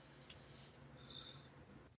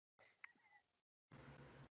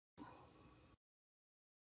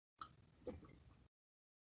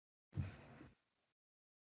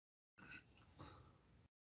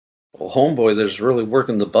 Well, homeboy, there's really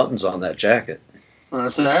working the buttons on that jacket. I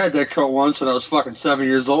said I had that coat once when I was fucking 7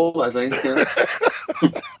 years old, I think. Yeah.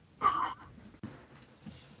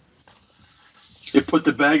 You put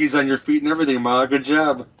the baggies on your feet and everything, Ma. Good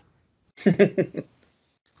job. It's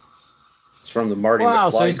from the Marty Wow,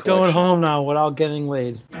 McFly so he's going collection. home now without getting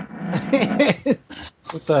laid.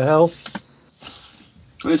 What the hell?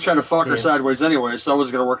 He's trying to fuck her sideways anyway, so it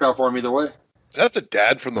wasn't going to work out for him either way. Is that the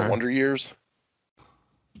dad from the Wonder Years?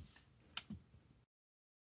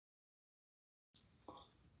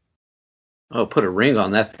 Oh, put a ring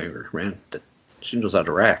on that finger, man. She knows how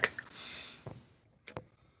to rack.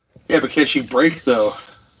 Yeah, but can she break, though?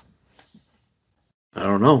 I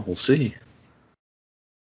don't know. We'll see.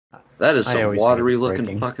 That is some watery-looking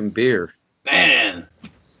breaking. fucking beer. Man!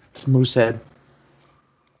 It's Moosehead.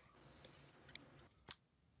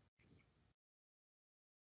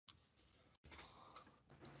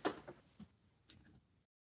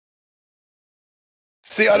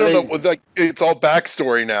 See, I don't know. Like, it's all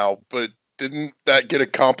backstory now, but didn't that get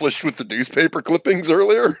accomplished with the newspaper clippings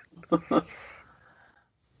earlier?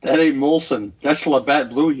 That ain't Molson. That's Labatt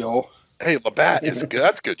Blue, yo. Hey, Labatt is good.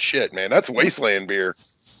 That's good shit, man. That's Wasteland beer.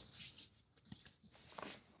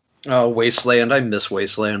 Oh, Wasteland. I miss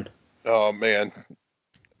Wasteland. Oh, man.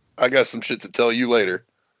 I got some shit to tell you later.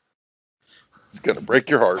 It's going to break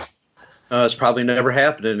your heart. It's probably never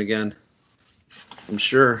happening again. I'm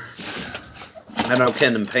sure. I know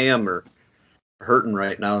Ken and Pam are hurting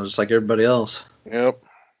right now, just like everybody else. Yep.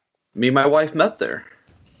 Me and my wife met there.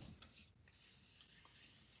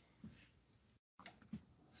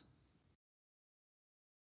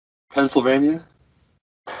 Pennsylvania?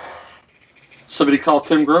 Somebody called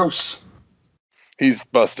Tim Gross. He's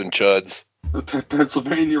busting chuds.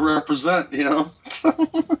 Pennsylvania represent, you know?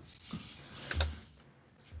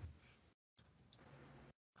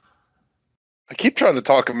 I keep trying to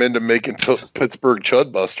talk him into making Pittsburgh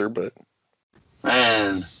Chudbuster, but...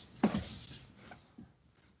 Man.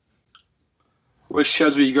 Which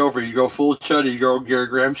chuds will you go for? You go full chud or you go Gary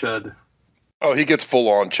Graham chud? Oh, he gets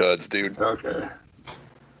full-on chuds, dude. Okay.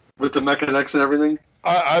 With the Mechanics and everything?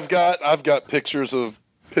 I've got pictures of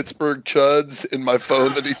Pittsburgh chuds in my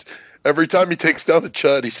phone that he's... Every time he takes down a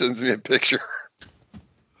chud, he sends me a picture.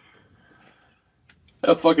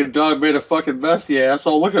 That fucking dog made a fucking mess, the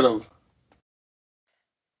asshole. Look at him.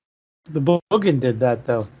 The Boogen did that,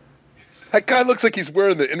 though. That guy looks like he's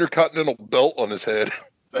wearing the Intercontinental Belt on his head.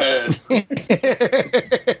 Man.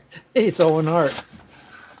 It's Owen Hart.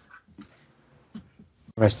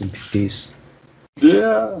 Rest in peace.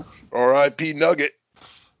 Yeah. R.I.P. Nugget.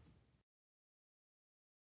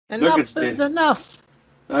 Enough Nuggets is did. enough.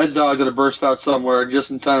 That dog's gonna burst out somewhere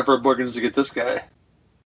just in time for Boogens to get this guy.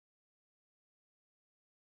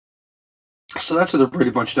 So that's where the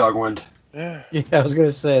Brady Bunch dog went. Yeah. Yeah, I was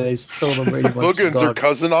gonna say they stole the Brady Bunch Boogens dog. or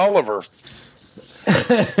cousin Oliver.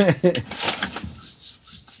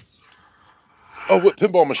 Oh, what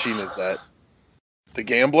pinball machine is that? The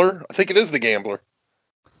Gambler? I think it is the Gambler.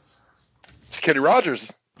 It's Kenny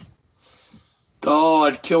Rogers. Oh,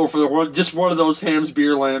 I'd kill for just one of those Ham's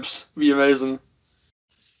beer lamps. It'd be amazing.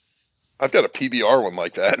 I've got a PBR one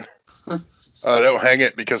like that. I don't hang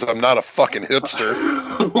it because I'm not a fucking hipster.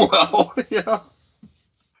 Well, yeah.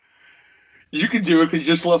 You can do it because you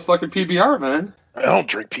just love fucking PBR, man. I don't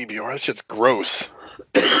drink PBR. That shit's gross.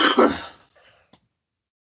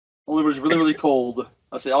 Only when it's really, really cold.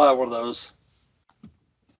 I say, I'll have one of those.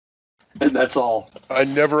 And that's all. I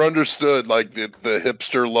never understood like the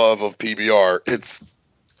hipster love of PBR. It's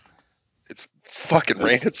fucking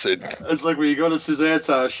rancid. It's like when you go to Suzanne's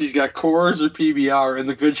house, she's got Coors or PBR and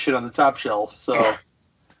the good shit on the top shelf. So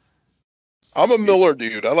I'm a Miller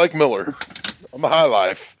dude. I like Miller. I'm a High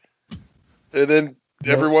Life. And then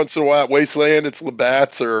every once in a while at Wasteland, it's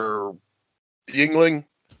Labatt's or Yingling.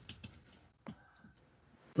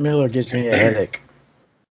 Miller gives me a headache.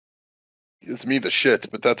 Gives me the shit,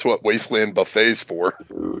 but that's what Wasteland Buffet's for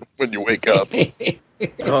when you wake up.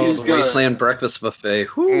 Oh, He's the got- Wasteland Breakfast Buffet.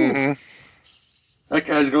 Whew. Mm-hmm. that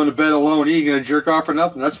guy's going to bed alone. He ain't going to jerk off for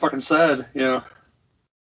nothing. That's fucking sad, you know.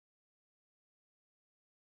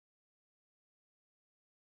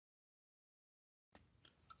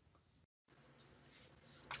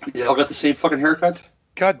 Yeah, all got the same fucking haircut.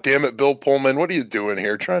 God damn it, Bill Pullman. What are you doing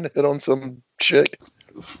here? Trying to hit on some chick?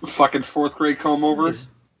 Fucking fourth grade comb over.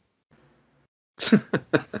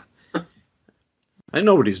 I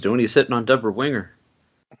know what he's doing. He's hitting on Deborah Winger.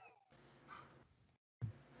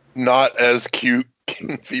 Not as cute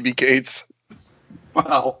Phoebe Cates.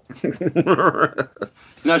 Wow.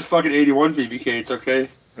 Not fucking 81 Phoebe Cates, okay?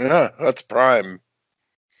 Yeah, that's prime.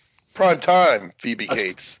 Prime time, Phoebe That's-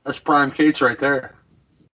 Cates. That's prime Cates right there.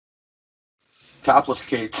 Topless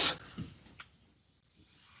Cates.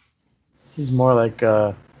 He's more like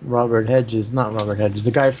Robert Hedges, not Robert Hedges,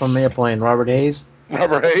 the guy from Airplane, Robert Hayes.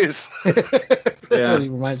 Robert Hayes. That's Yeah. what he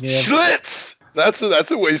reminds me of. Schlitz! That's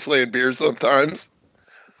a Wasteland beer sometimes.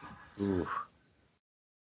 Ooh.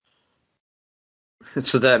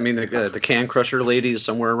 So that mean the Can Crusher lady is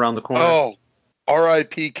somewhere around the corner? Oh,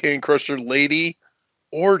 R.I.P. Cane Crusher lady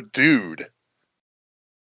or dude.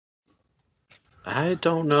 I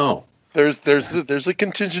don't know. There's a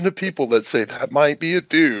contingent of people that say that might be a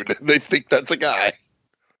dude. They think that's a guy.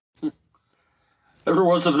 Every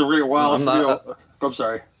once in a great while, I'm not- I'm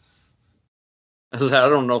sorry. I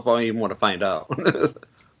don't know if I even want to find out.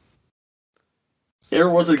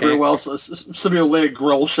 Every once in a great Okay. while, somebody will lay a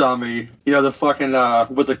grolsch on me. You know, the fucking,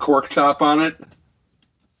 with the cork top on it.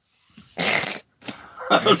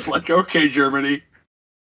 I was like, okay, Germany.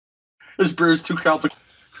 This beer is too complicated.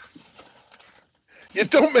 You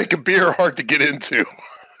don't make a beer hard to get into.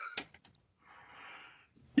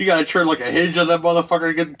 You gotta turn like a hinge on that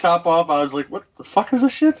motherfucker to get the top off. I was like, what the fuck is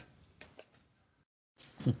this shit?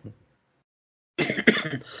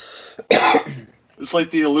 It's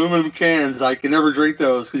like the aluminum cans. I can never drink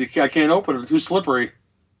those because I can't open them. They're too slippery.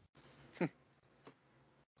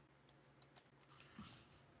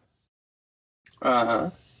 Uh-huh.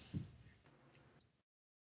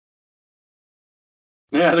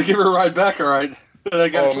 Yeah, they give her a ride back, all right. And I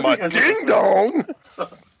got Oh, my ding dong!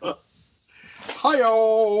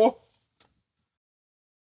 Hi-yo!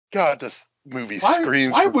 God, this movie Why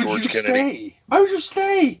screams would for you George Kennedy. stay? Why would you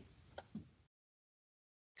stay?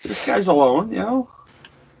 This guy's alone, you know?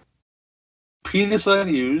 Penis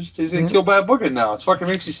unused. He's getting killed by a booger now. It's fucking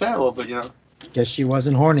makes you sad a little bit, you know? Guess she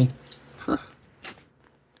wasn't horny.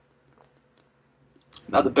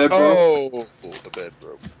 Now the bed broke. Oh, the bed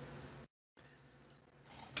broke.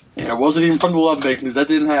 Yeah, it wasn't even from the love making because that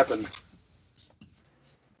didn't happen.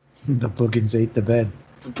 The Boogens ate the bed.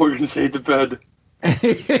 The boogans ate the bed.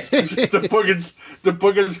 the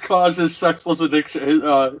boogans caused his sexless addiction,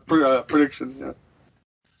 prediction. Yeah.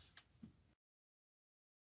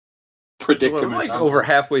 We're Predicament. like over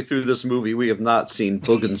halfway through this movie. We have not seen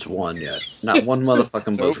Boogens 1 yet. Not one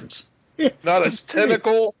motherfucking Nope. Boogens. Not a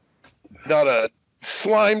tentacle, not a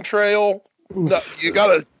slime trail. No, you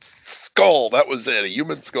got a skull. That was it, a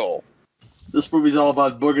human skull. This movie's all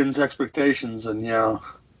about boogans' expectations, and yeah.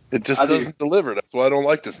 It just I think- doesn't deliver. That's why I don't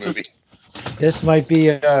like this movie. This might be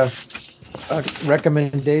a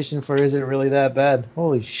recommendation for Is It Really That Bad?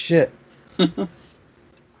 Holy shit.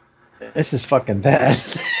 This is fucking bad.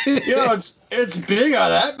 You know, it's big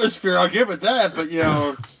on atmosphere, I'll give it that, but you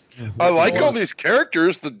know, I like all these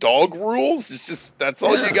characters. The dog rules. It's just that's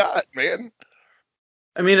all you got, man.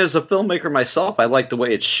 I mean, as a filmmaker myself, I like the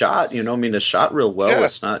way it's shot. I mean, it's shot real well. Yeah.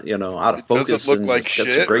 It's not, out of It focus. doesn't look and like it's got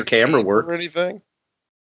shit some great or camera cheap work or anything.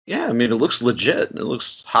 Yeah, I mean, it looks legit. It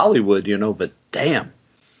looks Hollywood, but damn.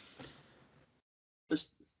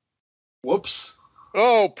 Whoops.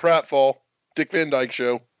 Oh, pratfall. Dick Van Dyke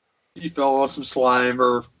Show. You fell on some slime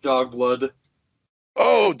or dog blood.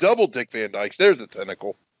 Oh, double Dick Van Dyke. There's a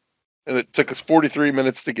tentacle. And it took us 43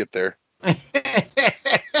 minutes to get there. I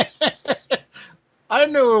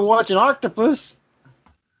didn't know we were watching Octopus.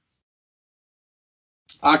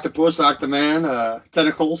 Octopus, Octoman,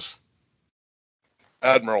 tentacles.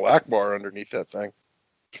 Admiral Akbar underneath that thing.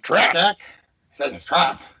 Trap. Jack. That's a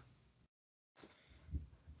trap.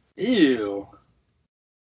 Ew.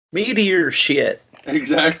 Meteor shit.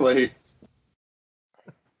 Exactly.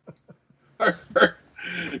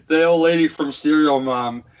 The old lady from Serial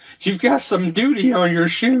Mom. You've got some duty on your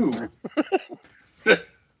shoe.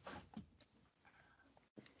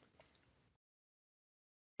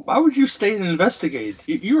 Why would you stay and investigate?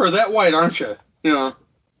 You are that white, aren't you?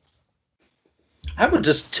 I would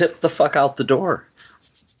just tip the fuck out the door.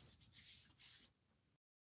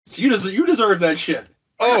 So you deserve that shit.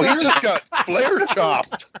 Oh, he just got flare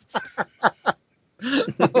chopped.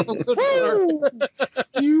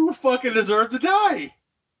 You fucking deserve to die.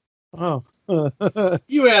 Oh.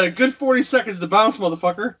 You had a good 40 seconds to bounce,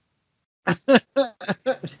 motherfucker.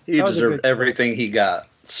 He deserved everything he got.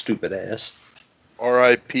 Stupid ass.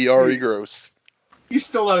 R.I.P. R.E. Gross. He's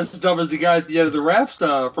still not as dumb as the guy at the end of the rap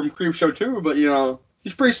from Creepshow 2, but,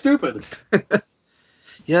 he's pretty stupid.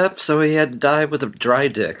 Yep, so he had to die with a dry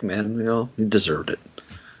dick, man. He deserved it.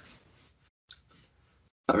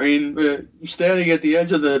 I mean, standing at the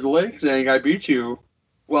edge of the lake saying, I beat you,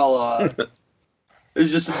 well,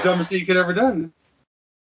 it's just the dumbest thing he could ever done.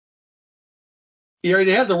 He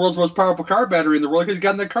already had the world's most powerful car battery in the world. He could have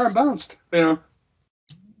gotten that car and bounced, Because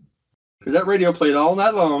that radio played all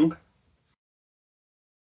night long.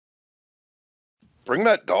 Bring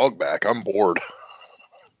that dog back. I'm bored.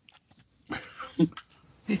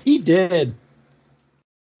 He did.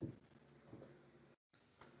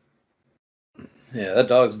 Yeah, that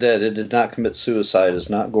dog's dead. It did not commit suicide. It's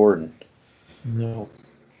not Gordon. No.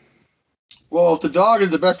 Well, if the dog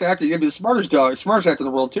is the best actor, you gotta be the smartest actor in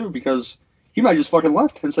the world, too, because he might just fucking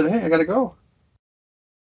left and said, hey, I gotta go.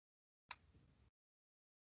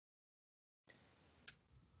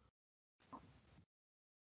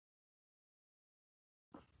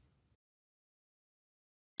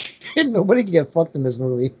 Nobody can get fucked in this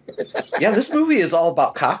movie. Yeah, this movie is all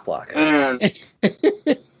about cock blocking. And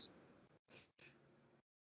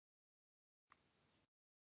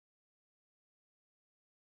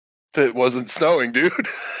If it wasn't snowing, dude.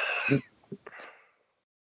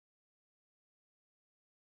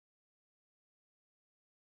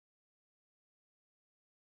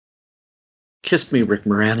 Kiss me, Rick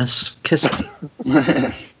Moranis. Kiss me.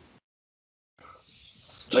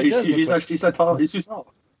 He's not tall. He's too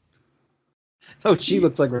tall. Oh, she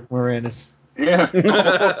looks like Rick Moranis. Yeah.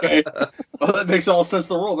 Oh, okay. Well, that makes all sense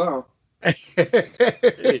in the world now.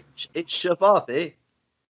 Hey, shove off, eh?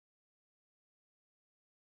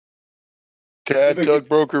 Cat Doug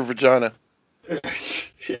Broker vagina.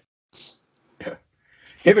 Yeah.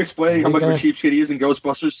 Him explaining how much of a cheapskate he is in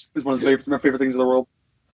Ghostbusters is one of my favorite things in the world.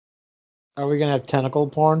 Are we gonna have tentacle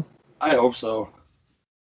porn? I hope so.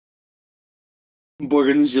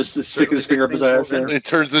 Boogens just sticking his finger up his ass. Yeah. It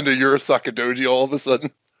turns into Urasaka Doji all of a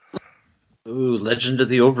sudden. Ooh, Legend of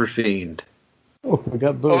the Overfiend. Oh, we got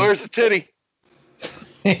Oh, boobs. there's a titty.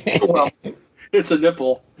 Well, it's a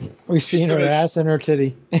nipple. We've seen her ass and her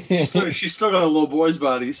titty. She's still got a little boy's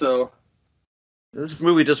body, so. This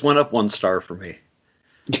movie just went up 1 star for me.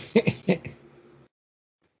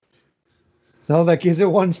 No, that gives it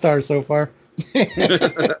 1 star so far.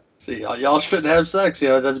 See, y'all shouldn't have sex.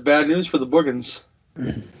 Yeah, that's bad news for the Boogens.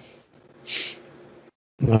 He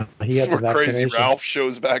had the Where Crazy vaccination. Ralph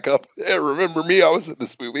shows back up. Yeah, remember me? I was in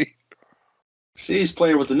this movie. See, he's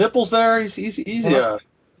playing with the nipples there. He's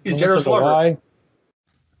generous lover. Why?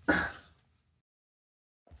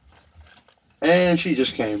 And she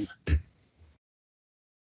just came.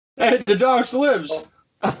 Hey, the dog still lives.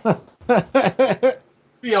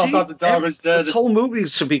 We all thought the dog was dead. This whole movie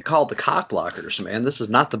should be called the Cockblockers, man. This is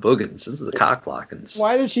not the Boogens. This is the Cockblockins.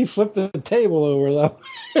 Why did she flip the table over, though?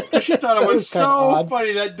 She thought it was kinda so odd.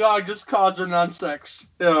 funny that dog just caused her non-sex.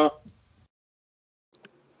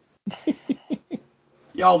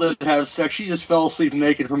 Y'all didn't have sex. She just fell asleep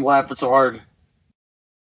naked from laughing so hard.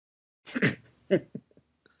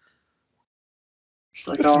 She's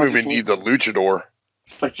like, This movie needs a luchador.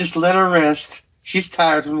 It's like, just let her rest. She's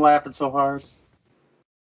tired from laughing so hard.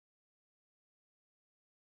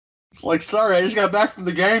 It's like, sorry, I just got back from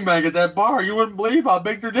the gangbang at that bar. You wouldn't believe how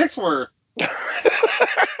big their dicks were. They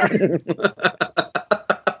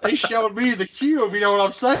showed me the cube, you know what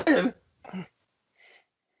I'm saying?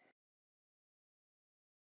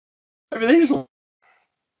 I mean, they just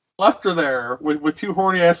left her there with two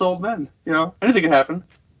horny-ass old men. You know, anything can happen.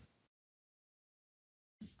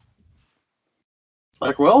 It's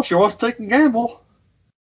like, well, she wants to take a gamble.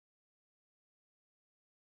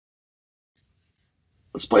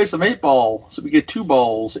 Let's play some 8-ball so we get 2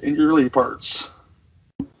 balls in your early parts.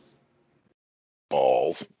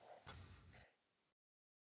 Balls.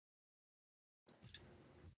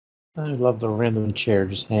 I love the random chair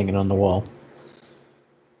just hanging on the wall.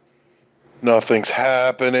 Nothing's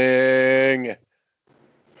happening.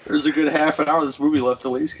 There's a good half an hour of this movie left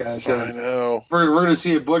at least, guys. I know. We're going to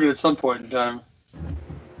see a Boogen at some point in time.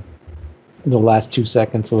 The last 2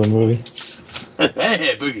 seconds of the movie.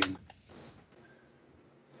 Hey, Boogen.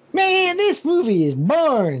 Man, this movie is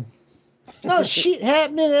boring. No shit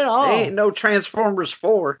happening at all. There ain't no Transformers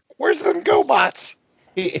 4. Where's them GoBots?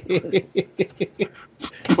 Make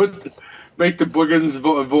the Boogens,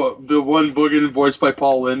 the one Boogen voiced by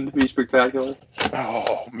Paul Lynde, be spectacular.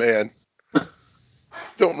 Oh, man.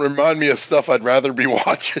 Don't remind me of stuff I'd rather be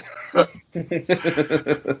watching. Or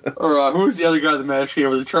who's the other guy in the match here?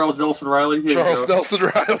 Was it Charles Nelson Riley? Charles Nelson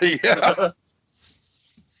Riley, yeah.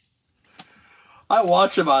 I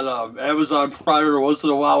watch him on Amazon Prime every once in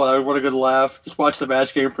a while when I want a good laugh. Just watch the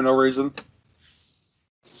match game for no reason.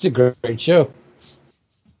 It's a great show.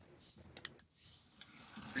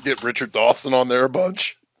 You get Richard Dawson on there a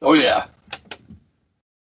bunch. Oh, yeah.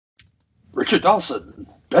 Richard Dawson,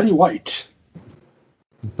 Betty White.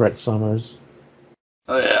 Brett Summers.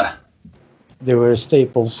 Oh, yeah. They were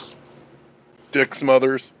staples. Dick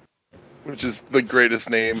Smothers, which is the greatest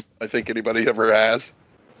name I think anybody ever has.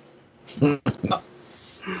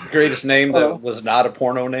 Greatest name that was not a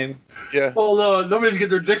porno name. Yeah. Well, no, nobody's getting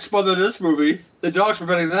their dick smothered in this movie. The dog's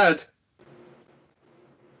preventing that.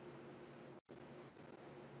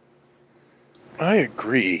 I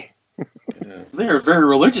agree. Yeah. They are very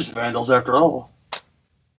religious vandals, after all.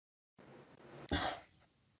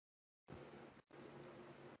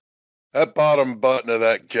 That bottom button of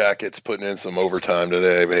that jacket's putting in some overtime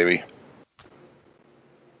today, baby.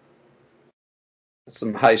 That's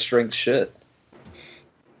some high strength shit.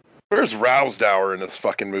 Where's Rousdower in this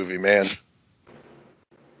fucking movie, man?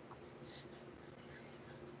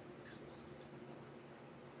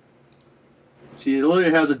 See, it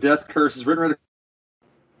literally has a death curse. It's written right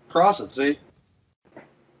across it, see?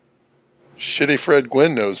 Shitty Fred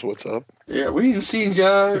Gwynn knows what's up. Yeah, we ain't seen,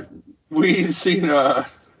 what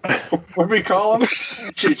do we call him?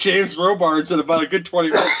 James Robards in about a good 20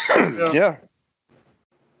 minutes. Yeah.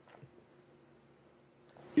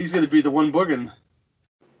 He's going to be the one Boogen.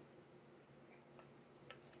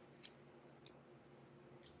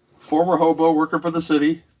 Former hobo working for the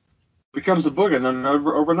city. Becomes a Boogen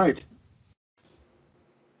overnight.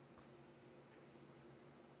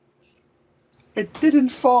 It didn't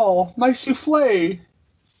fall. My souffle.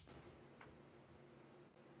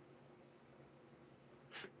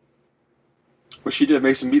 What she did,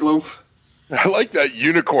 make some meatloaf? I like that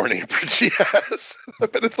unicorn apron she has. I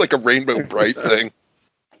bet it's like a Rainbow Bright thing.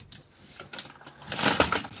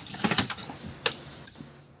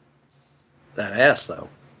 That ass, though.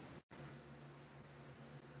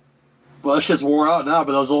 Well, that shit's wore out now,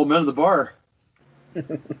 but those old men at the bar.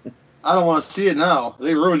 I don't want to see it now.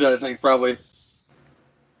 They ruined it, I think, probably.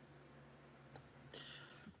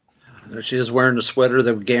 There she is wearing a sweater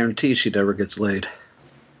that would guarantee she never gets laid.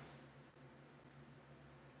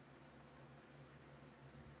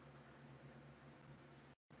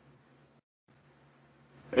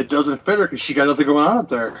 It doesn't fit her because she got nothing going on up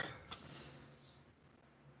there.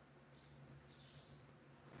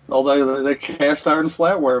 All that cast iron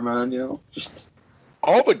flatware, man, you know, just...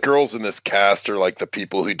 All the girls in this cast are like the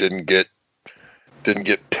people who didn't get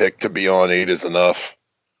picked to be on 8 is Enough.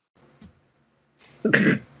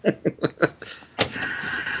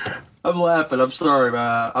 I'm laughing. I'm sorry,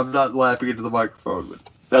 man. I'm not laughing into the microphone, but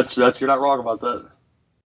that's you're not wrong about that.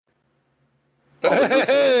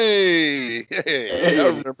 Hey! I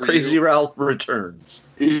remember Crazy you. Ralph returns.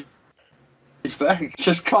 He's back,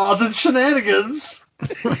 just causing shenanigans.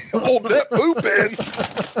 Hold that poop in.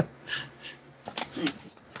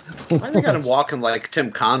 Why they got him walking like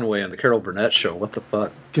Tim Conway on the Carol Burnett show? What the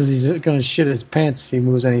fuck? Because he's going to shit his pants if he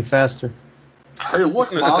moves any faster. Hey,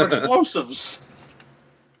 look, Mom, explosives.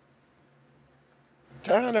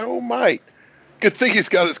 Dynamite. Good thing he's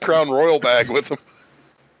got his Crown Royal bag with him.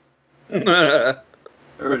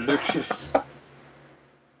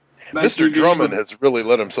 Mr. Drummond has really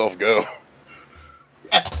let himself go.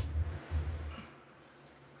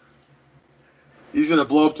 He's going to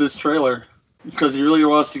blow up this trailer because he really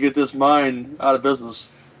wants to get this mine out of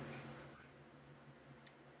business.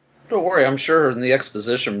 Don't worry, I'm sure in the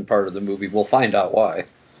exposition part of the movie we'll find out why.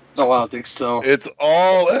 No, I don't think so. It's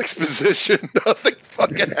all exposition. Nothing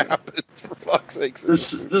fucking happens, for fuck's sake.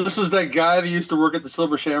 This is that guy that used to work at the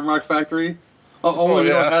Silver Shamrock factory. Oh, we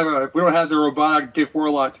yeah. don't have the robotic Dick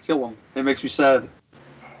Warlock to kill him. It makes me sad.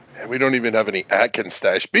 And we don't even have any Atkins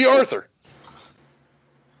stash. Be Arthur.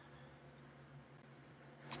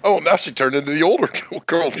 Oh, now she turned into the older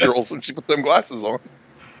girls when she put them glasses on.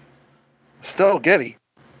 Estelle Getty.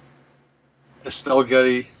 Estelle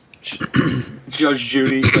Getty. Judge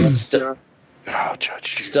Judy. Oh,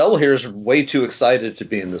 Judge Judy. Stella here is way too excited to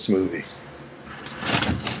be in this movie.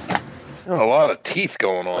 A lot of teeth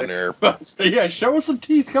going on there. Yeah, show us some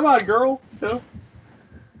teeth. Come on, girl. Yeah.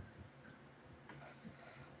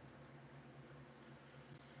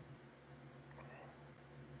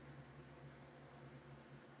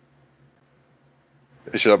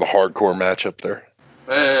 They should have a hardcore match up there.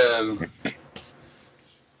 Man.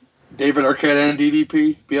 David Arquette and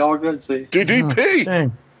DDP. Be all good. See. DDP!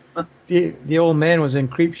 Dang. The old man was in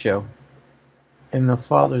Creepshow in the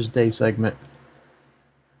Father's Day segment.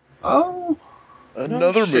 Oh.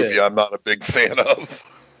 Another movie I'm not a big fan of.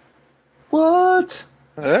 What?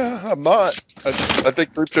 Yeah, I'm not. I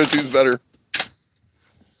think Creepshow 2 is better.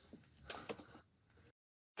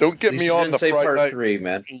 Don't get me on the say Friday part night. 3,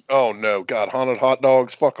 man. Oh no, God, haunted hot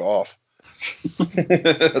dogs, fuck off.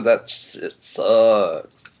 That's it.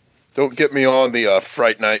 Sucks. Don't get me on the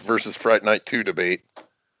Fright Night versus Fright Night 2 debate.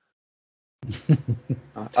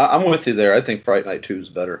 I'm with you there. I think Fright Night 2 is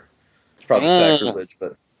better. It's probably sacrilege,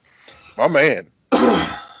 but my man.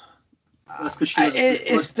 That's because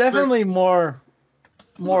It's definitely more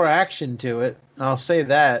action to it. I'll say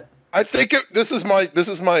that. I think this is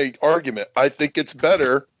my argument. I think it's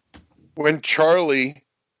better when Charlie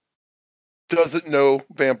doesn't know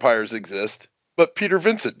vampires exist, but Peter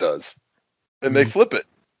Vincent does, and they flip it.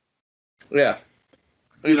 yeah.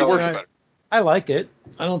 It works better. I like it.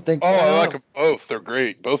 I don't think. Oh, I like them both. They're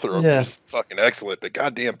great. Both are just fucking excellent. But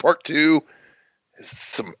goddamn, part 2 is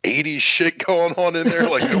some 80s shit going on in there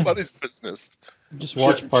like nobody's business. Just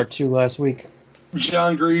watched part 2 last week.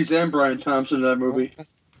 John Grease and Brian Thompson in that movie.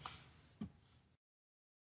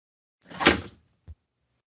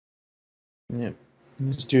 Yeah,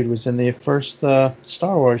 this dude was in the first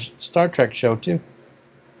Star Trek show too.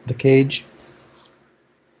 The Cage.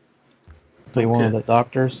 Play one of the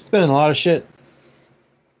doctors. It's been in a lot of shit.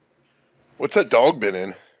 What's that dog been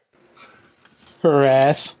in? Her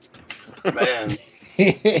ass. Man.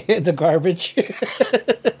 The garbage.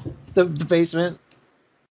 the basement.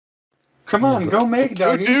 Come on, go make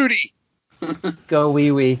Go doggy. duty. Go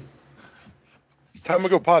wee wee. It's time to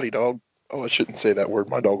go potty, dog. Oh, I shouldn't say that word.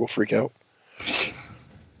 My dog will freak out.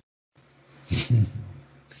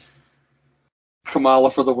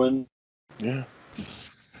 Kamala for the win. Yeah.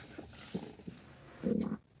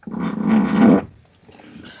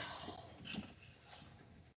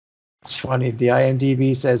 It's funny. The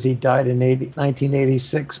IMDb says he died in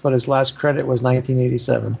 1986, but his last credit was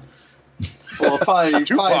 1987. Well, probably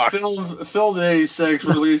filmed in 86,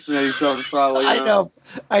 released in 87, probably.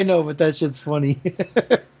 I know, but that shit's funny.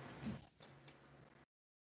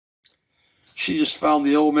 She just found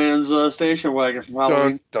the old man's station wagon from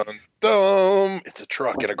Halloween. Dun, dun, dun. It's a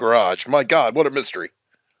truck in a garage. My God, what a mystery.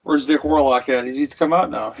 Where's Dick Warlock at? He needs to come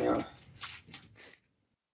out now. Yeah.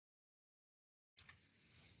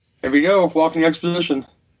 Here we go. Walking exposition.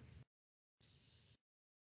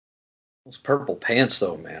 Those purple pants,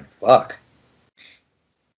 though, man. Fuck.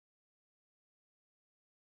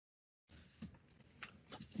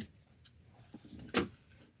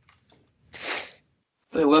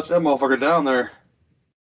 They left that motherfucker down there.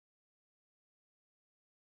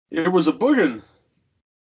 It was a Boogen.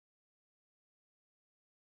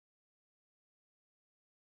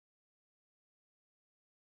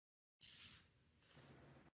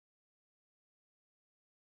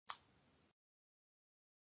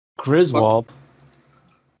 Griswold.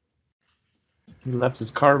 He left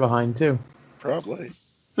his car behind too. Probably.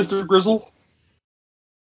 Mr. Grizzle.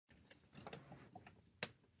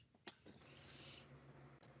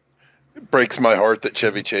 It breaks my heart that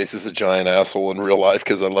Chevy Chase is a giant asshole in real life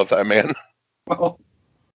because I love that man. Well,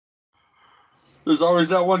 there's always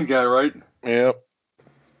that one guy, right? Yeah.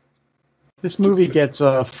 This movie gets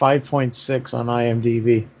a 5.6 on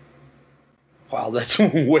IMDb. Wow, that's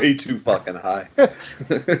way too fucking high.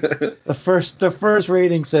 The first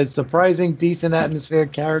rating says surprising, decent atmosphere,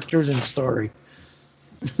 characters, and story.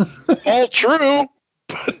 All true,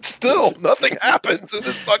 but still, nothing happens in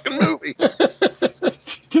this fucking movie.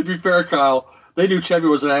 To be fair, Kyle, they knew Chevy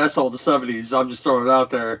was an asshole in the 70s. I'm just throwing it out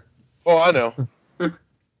there. Oh, I know.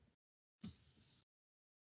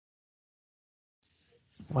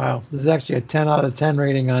 Wow, this is actually a 10 out of 10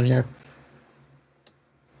 rating on here.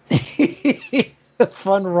 A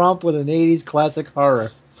fun romp with an 80s classic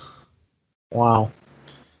horror. Wow.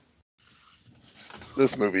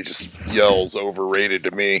 This movie just yells overrated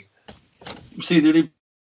to me. See,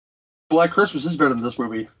 Black Christmas is better than this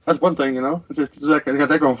movie. That's one thing, you know. They got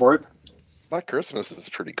that going for it. Black Christmas is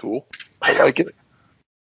pretty cool. I like it.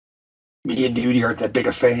 Me and Duty aren't that big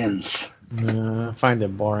of fans. I find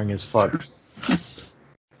it boring as fuck.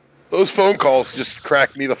 Those phone calls just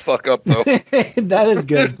crack me the fuck up, though. That is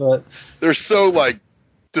good, but They're so, like,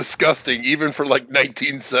 disgusting, even for, like,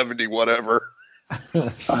 1970 whatever.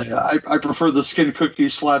 I prefer the skin cookie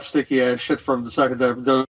slapsticky ass shit from the second.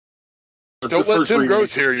 Don't let Tim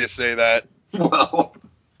Gross hear you say that. Well,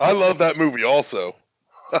 I love that movie also.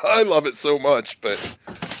 I love it so much, but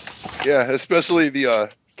yeah, especially the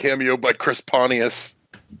cameo by Chris Pontius.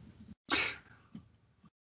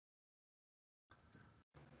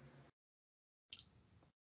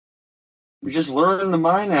 we just learned the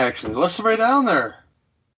mine actually. Let somebody down there.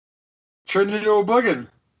 Turn into a Boogen.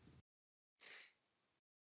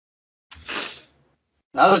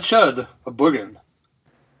 Not a Chud, a Boogen.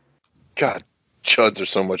 God, Chuds are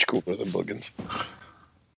so much cooler than Boogens.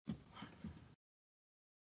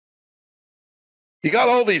 You got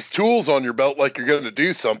all these tools on your belt like you're going to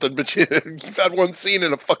do something, but you've had one scene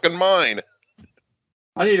in a fucking mine.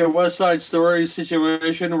 I need a West Side Story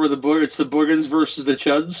situation where it's the Boogens versus the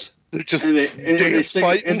Chuds. They're just And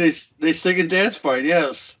they sing and dance fight,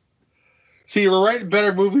 yes. See, we're writing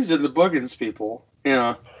better movies than the Boogens people. You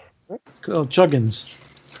know. it's called Chuggins.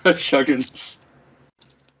 Chuggins.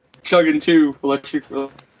 Chuggin' 2. Electric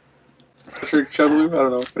Chugaloo? I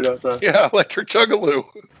don't know. We don't, Yeah, Electric Chugaloo.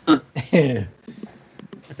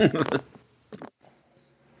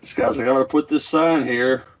 This guy's like, I'm going to put this sign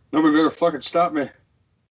here. Nobody better fucking stop me.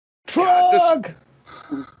 Truck!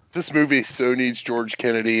 This movie so needs George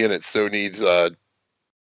Kennedy, and it so needs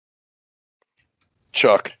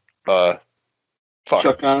Chuck.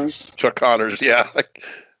 Chuck Connors. Chuck Connors, yeah.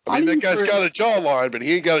 I mean, that guy's for- got a jawline, but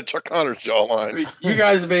he ain't got a Chuck Connors jawline. You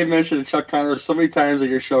guys may have mentioned Chuck Connors so many times on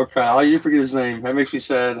your show, Kyle. How you forget his name? That makes me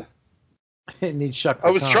sad. It needs Chuck. I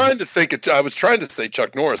was trying to say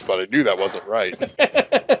Chuck Norris, but I knew that wasn't right.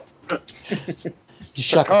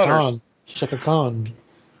 Chuck Connors. Chaka Khan.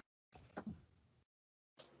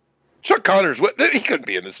 Chuck Connors, he couldn't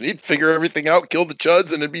be in this. He'd figure everything out, kill the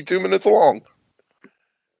Chuds, and it'd be 2 minutes long.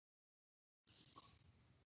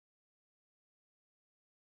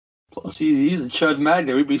 Plus, he's a Chud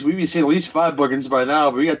magnet. We'd be seeing at least 5 Boogans by now,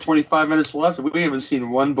 but we got 25 minutes left, and we haven't seen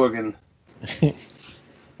one Boogan.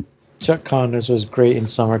 Chuck Connors was great in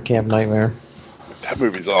Summer Camp Nightmare. That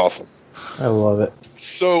movie's awesome. I love it.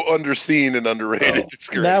 So underseen and underrated. It's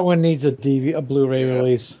great. That one needs a Blu-ray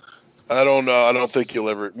release. I don't know. I don't think you'll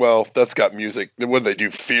ever. Well, that's got music. What do they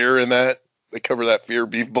do? Fear in that? They cover that Fear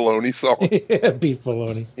Beef Bologna song. Beef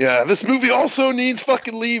bologna. Yeah, this movie also needs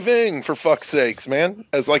fucking Lee Ving, for fuck's sakes, man.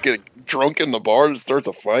 As like a drunk in the bar that starts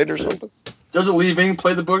a fight or something. Doesn't Lee Ving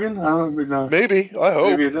play the Boogan? I don't know. Maybe. I hope.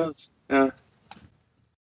 Maybe it does. Yeah.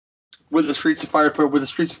 With the Streets of Fire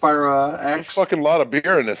There's axe. a fucking lot of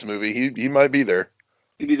beer in this movie. He might be there.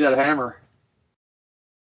 You need that hammer.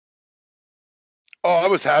 Oh, I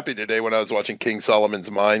was happy today when I was watching King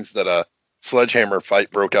Solomon's Mines that a sledgehammer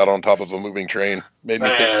fight broke out on top of a moving train. Made me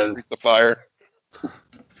think of Streets of Fire.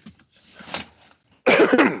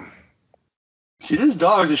 See, this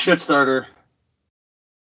dog's a shit starter.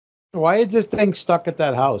 Why is this thing stuck at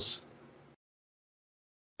that house?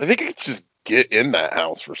 I think it could just get in that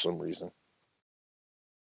house for some reason.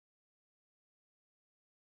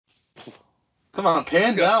 Come on,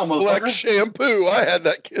 pan down, Black motherfucker. shampoo. I had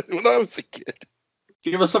that kid when I was a kid.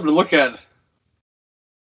 Give us something to look at.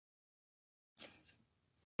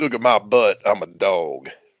 Look at my butt. I'm a dog.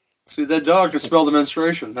 See, that dog can smell the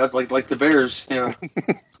menstruation. That's like the bears, you know.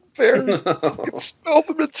 There. You can smell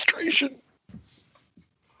the menstruation.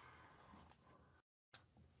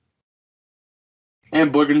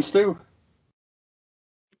 And Boogans, too.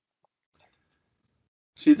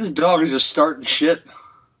 See, this dog is just starting shit.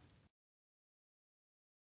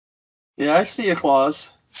 Yeah, I see you,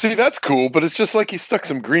 Claus. See, that's cool, but it's just like he stuck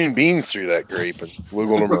some green beans through that grape and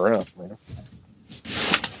wiggled them around, man.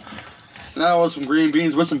 Now I want some green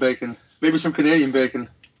beans with some bacon.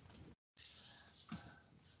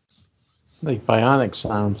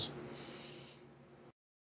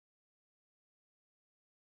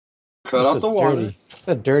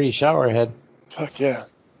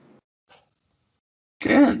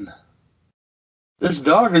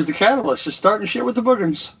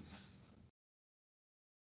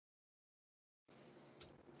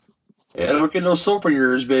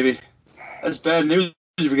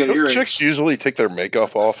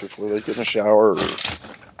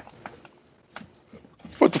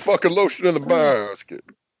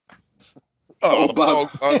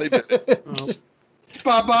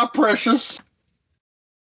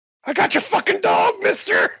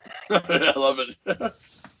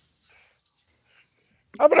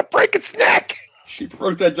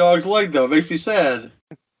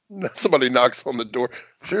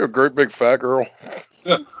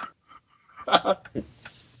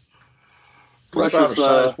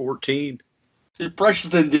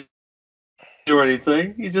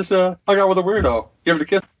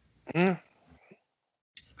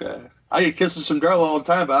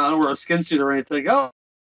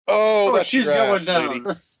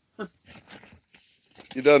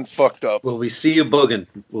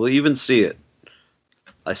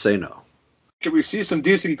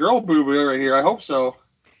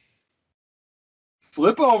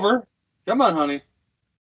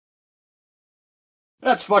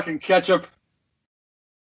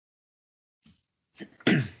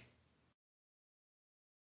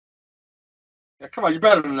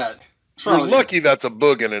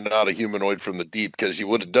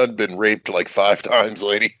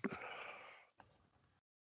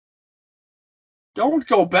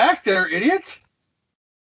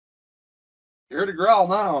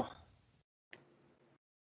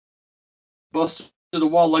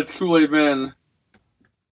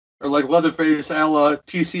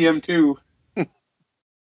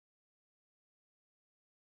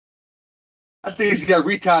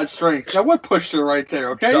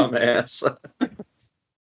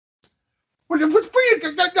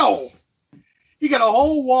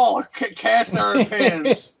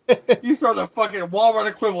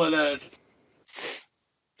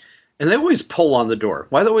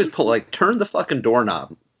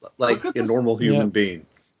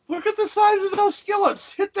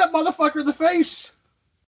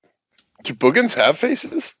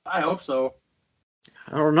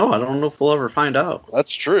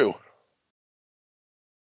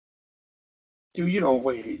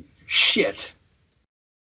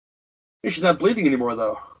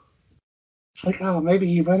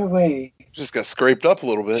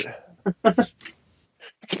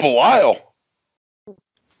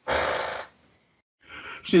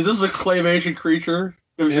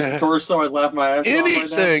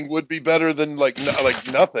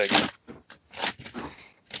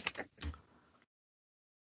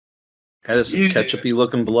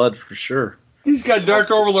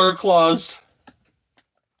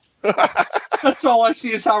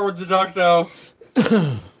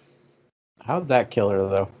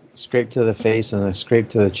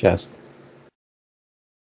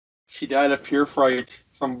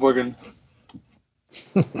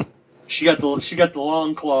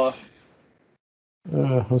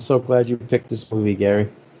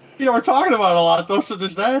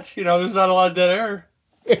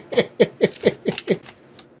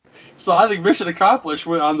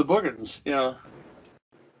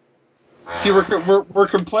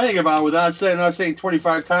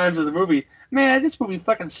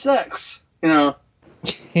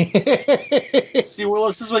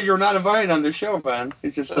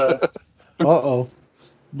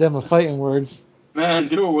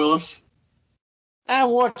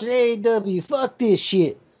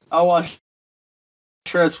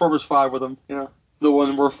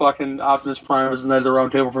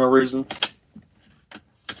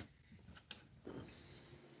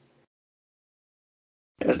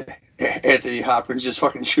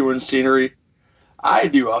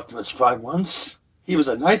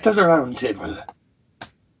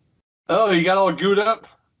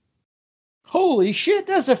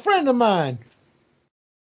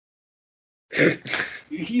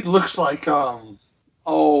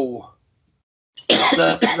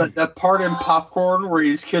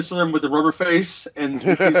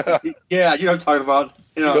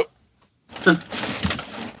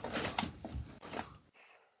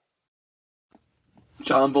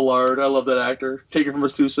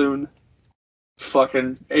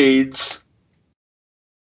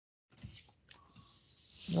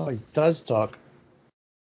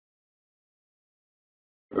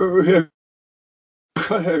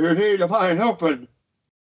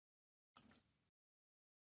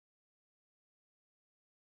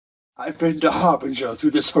 I've been the harbinger through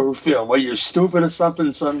this whole film. Are you stupid or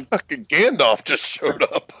something, son? Fucking Gandalf just showed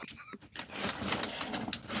up.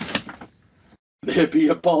 There be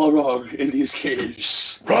a Balrog in these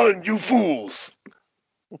caves. Run, you fools!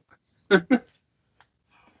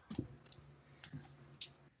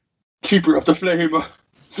 Keeper of the flame.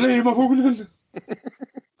 Flame of Odin.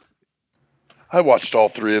 I watched all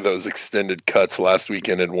 3 of those extended cuts last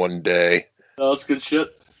weekend in one day. Oh, that's good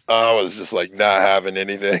shit. I was just like not having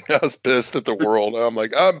anything. I was pissed at the world. I'm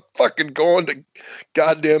like, I'm fucking going to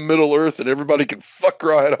goddamn Middle Earth and everybody can fuck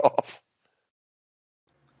right off.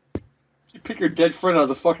 You pick your dead friend out of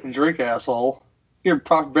the fucking drink, asshole. You're in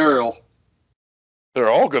proper burial. They're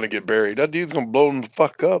all going to get buried. That dude's going to blow them the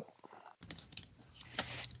fuck up.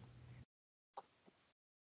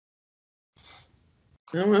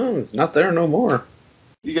 No, no, it's not there no more.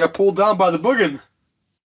 You got pulled down by the Boogen.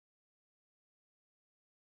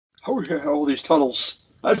 Oh yeah, all these tunnels.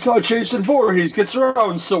 That's how Jason Voorhees gets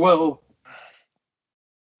around so well.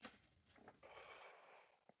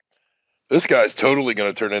 This guy's totally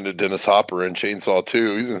going to turn into Dennis Hopper in Chainsaw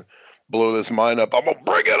 2. He's going to blow this mine up. I'm going to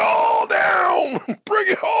bring it all down. Bring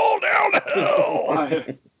it all down to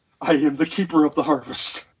hell. I am the keeper of the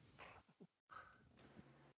harvest.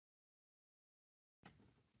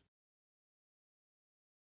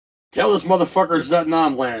 Tell this motherfucker it's that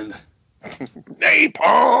Nam land.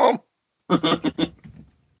 Napalm.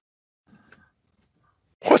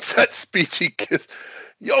 What's that speech he gives?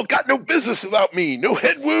 Y'all got no business without me. No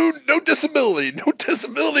head wound, no disability. No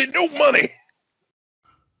disability, no money.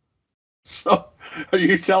 So, are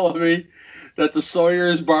you telling me that the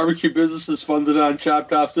Sawyer's barbecue business is funded on Chop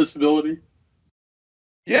Top's disability?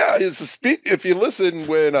 Yeah, it's a speech. If you listen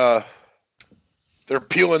when they're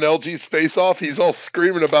peeling LG's face off, he's all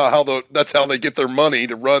screaming about how that's how they get their money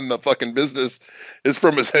to run the fucking business is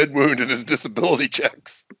from his head wound and his disability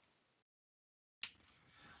checks.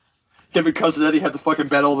 Yeah, because Eddie had to fucking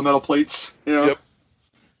bet all the metal plates, you know? Yep.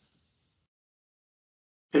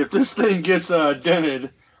 If this thing gets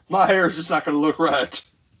dented, my hair is just not going to look right.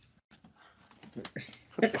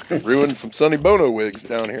 Ruined some Sonny Bono wigs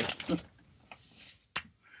down here.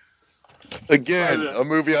 Again, a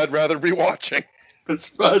movie I'd rather be watching. I'm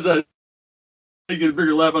surprised I didn't get a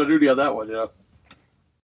bigger laugh out of duty on that one, yeah.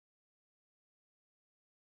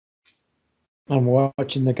 I'm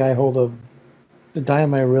watching the guy hold the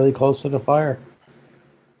dynamite really close to the fire.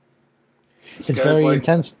 It's very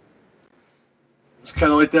intense. It's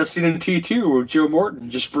kind of like that scene in T2 with Joe Morton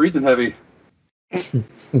just breathing heavy.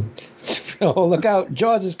 Oh, look out.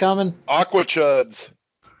 Jaws is coming. Aqua Chuds.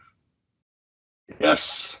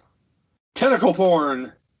 Yes. Tentacle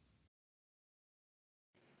porn.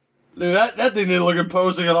 Dude, that thing didn't look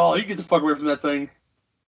imposing at all. You get the fuck away from that thing.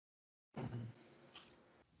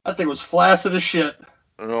 That thing was flaccid as shit.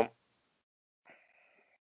 Well,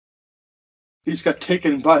 He's got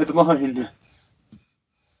taken by the mind.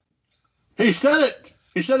 He said it!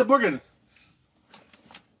 He said it, Boogen.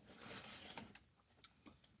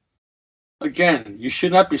 Again, you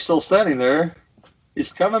should not be still standing there.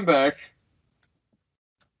 He's coming back.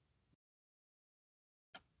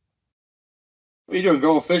 What are you doing,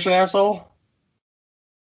 going fishing, asshole?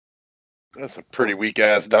 that's a pretty weak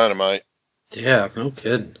ass dynamite. Yeah, no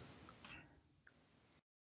kidding.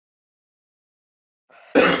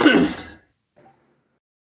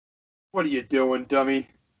 What are you doing, dummy?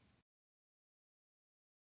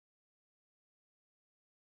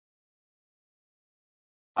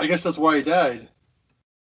 I guess that's why he died.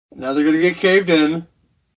 Now they're going to get caved in.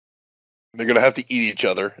 They're gonna have to eat each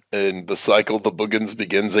other, and the cycle of the Boogens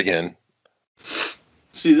begins again.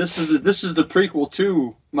 See, this is the prequel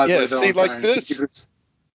to My Yeah, Bloody see, like Valentine. this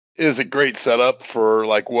is a great setup for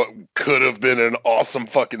like what could have been an awesome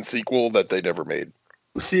fucking sequel that they never made.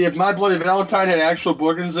 See, if My Bloody Valentine had actual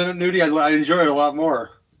Boogens in it, Nudie, I'd enjoy it a lot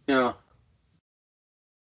more. You know,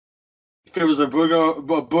 if it was a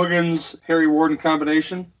Boogens Harry Warden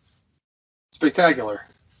combination, spectacular.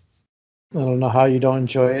 I don't know how you don't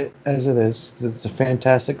enjoy it as it is. It's a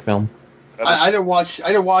fantastic film. I didn't watch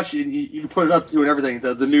it. You put it up to and everything.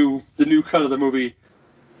 The new cut of the movie.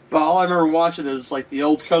 But all I remember watching is like the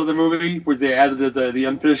old cut of the movie where they added the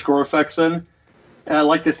unfinished gore effects in, and I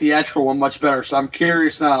like the theatrical one much better. So I'm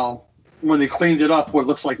curious now when they cleaned it up what it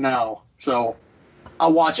looks like now. So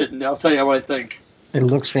I'll watch it and I'll tell you what I think. It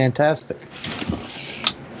looks fantastic.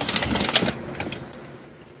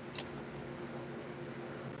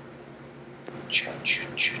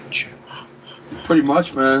 Pretty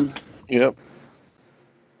much, man. Yep.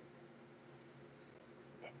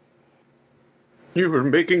 You were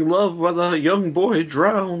making love while a young boy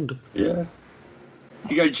drowned. Yeah.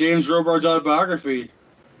 You got James Robards' autobiography.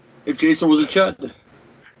 If Jason was a chud.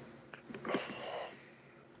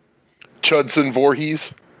 Chudson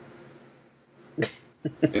Voorhees.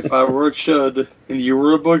 If I were a chud and you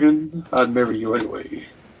were a boogan, I'd marry you anyway.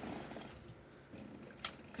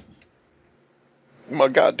 My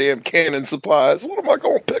goddamn cannon supplies. What am I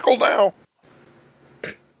going to pickle now?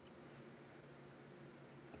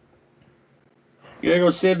 You gotta go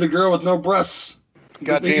save the girl with no breasts.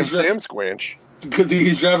 Goddamn Sam Squanch. Good thing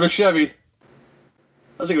he's driving a Chevy.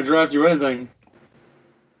 I think he'll drive through anything.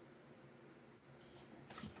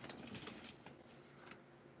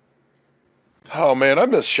 Oh man, I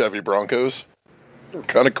miss Chevy Broncos. They're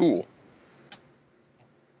kind of cool.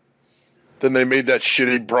 Then they made that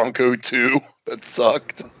shitty Bronco 2 that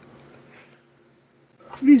sucked.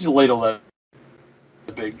 Who needs a ladle that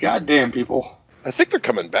big? Goddamn people. I think they're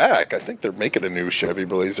coming back. I think they're making a new Chevy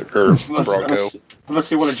Blazer or Bronco. Let's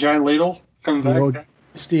see what a giant ladle coming back.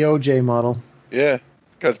 It's the OJ model. Yeah,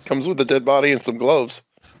 comes with a dead body and some gloves.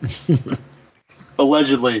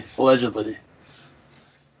 Allegedly.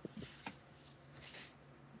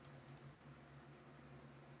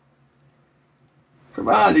 Come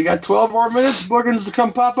on, you got 12 more minutes, Boogens, to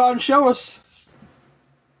come pop out and show us.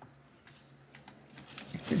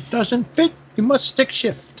 It doesn't fit. You must stick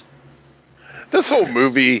shift. This whole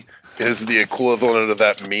movie is the equivalent of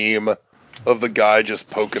that meme of the guy just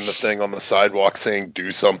poking the thing on the sidewalk saying, do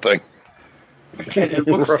something. It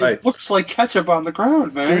looks like ketchup on the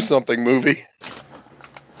ground, man. Do something, movie.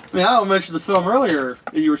 I mean, I mentioned the film earlier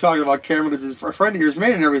that you were talking about Cameron because a friend of yours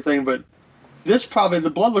made and everything, but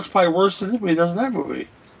the blood looks probably worse than it does in that movie.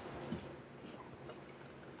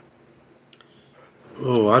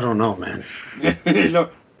 Oh, I don't know, man. You know,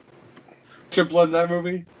 your blood in that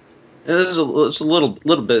movie? It's a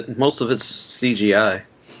little bit. Most of it's CGI.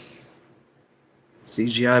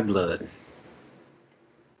 CGI blood.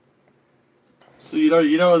 So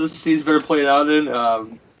you know this scene's better played out in.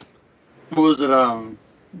 What was it?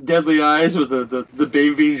 Deadly Eyes with the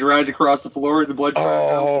baby being dragged across the floor and the blood.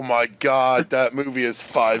 Oh my god, that movie is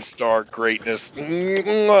 5-star greatness.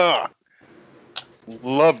 Mwah.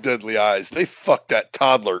 Love Deadly Eyes. They fucked that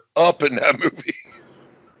toddler up in that movie.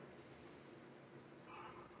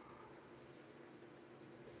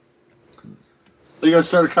 Are you gonna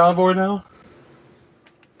start a convoy now?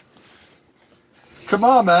 Come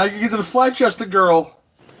on, man! You get to the flat chested girl.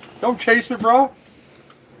 Don't chase me, bro.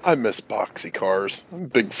 I miss boxy cars. I'm a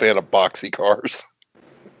big fan of boxy cars.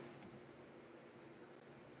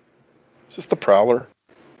 Is this the Prowler?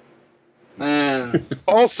 Man.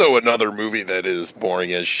 Also another movie that is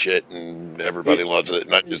boring as shit and everybody loves it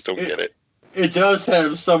and I just don't get it. It does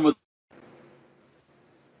have some of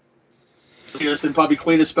the and probably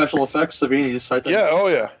cleanest special effects Savini's, I think. Yeah, oh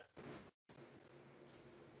yeah.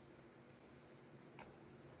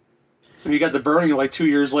 And you got the burning like 2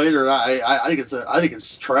 years later. I think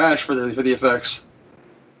it's trash for the effects.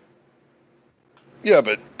 Yeah,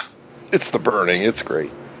 but it's the burning. It's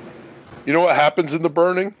great. You know what happens in the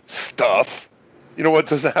burning? Stuff. You know what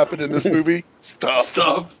doesn't happen in this movie?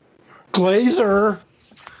 Stuff. Glazer.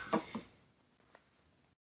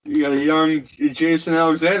 You got a young Jason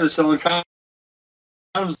Alexander selling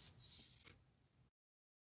condoms.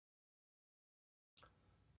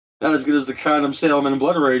 Not as good as the condom salesman in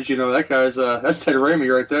Blood Rage. You know, that guy's, that's Ted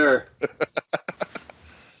Raimi right there.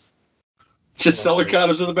 Just selling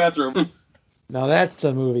condoms in the bathroom. Now that's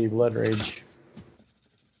a movie, Blood Rage.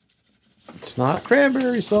 It's not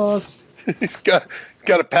cranberry sauce. He's got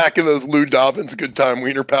a pack of those Lou Dobbins Good Time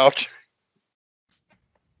Wiener pouch.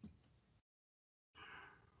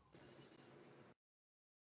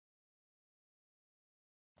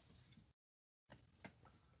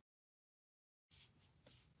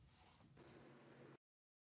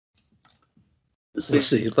 Let's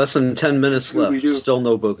see, less than 10 minutes left. Still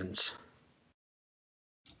no Boogens.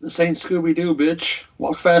 This ain't Scooby-Doo, bitch.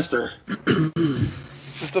 Walk faster.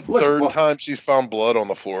 This is the third time she's found blood on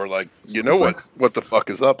the floor. Like, you know what the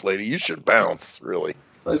fuck is up, lady? You should bounce, really.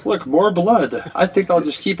 Like, look, more blood. I think I'll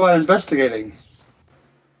just keep on investigating.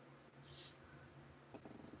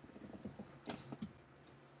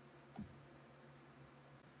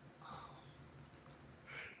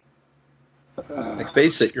 Like,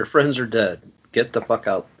 face it, your friends are dead. Get the fuck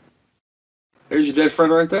out. There's your dead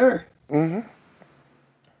friend right there. Mm-hmm.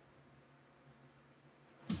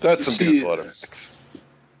 That's some good blood effects.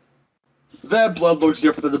 That blood looks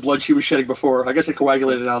different than the blood she was shedding before. I guess it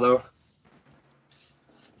coagulated now, though.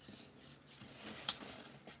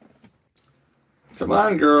 Come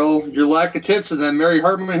on, girl. Your lack of tits and that Mary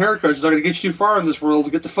Hartman haircut is not going to get you too far in this world.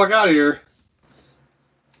 Get the fuck out of here.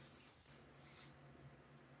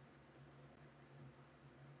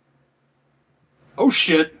 Oh,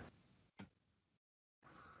 shit.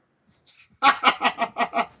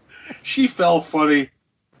 She fell funny.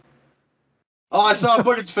 Oh, I saw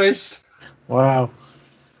Boogen's face. Wow.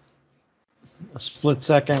 A split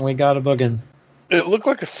second, we got a Boogen. It looked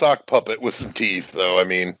like a sock puppet with some teeth, though. I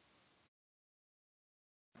mean,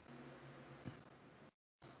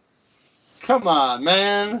 Come on,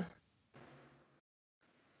 man.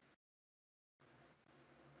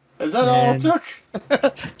 Is that all it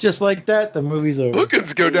took? Just like that, the movie's over.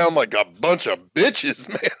 Boogens go down like a bunch of bitches,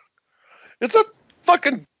 man. It's a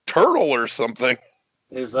fucking turtle or something.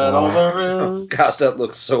 Is that all there is? God, that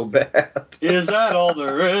looks so bad. Is that all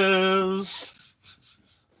there is?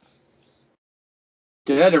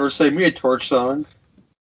 Dad ever save me a torch song?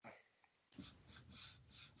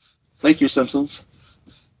 Thank you, Simpsons.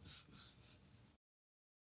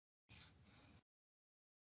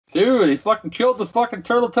 Dude, he fucking killed the fucking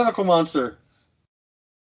turtle tentacle monster.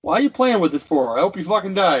 Why are you playing with it for? I hope you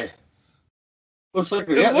fucking die. Looks like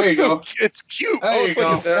there you go. It's cute. There you It's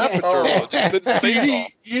like a snapping turtle. It's been seen.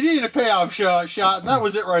 You needed a payoff shot, and that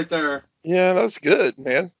was it right there. Yeah, that's good,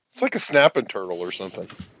 man. It's like a snapping turtle or something.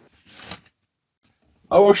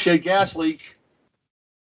 Oh shit, gas leak.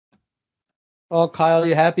 Oh, Kyle,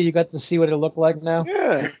 you happy you got to see what it looked like now?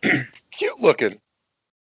 Yeah, cute looking.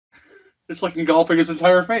 It's like engulfing his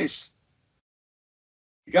entire face.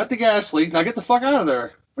 You got the gas leak, now get the fuck out of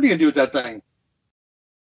there. What are you gonna do with that thing?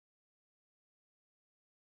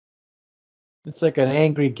 It's like an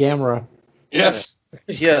angry Gamera. Yes.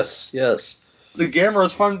 Yes, yes. The Gamera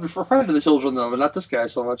is fun for friend of the children, though, but not this guy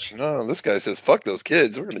so much. No, this guy says, fuck those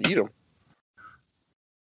kids. We're going to eat them.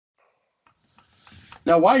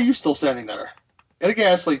 Now, why are you still standing there? Get a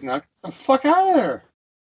gas leak now. Get the fuck out of there.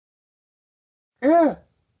 Yeah.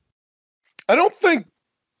 I don't think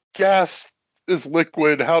gas is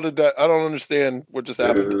liquid. How did that? I don't understand what just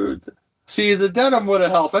happened. Dude. See, the denim would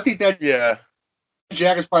have helped. I think that Yeah.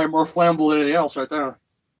 jacket's probably more flammable than anything else right there.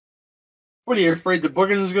 What are you afraid the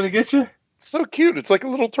Boogens is going to get you? It's so cute. It's like a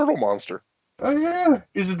little turtle monster. Oh, yeah.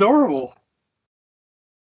 He's adorable.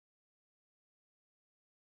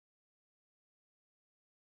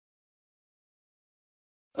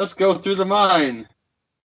 Let's go through the mine.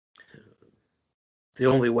 The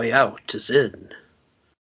only way out is in.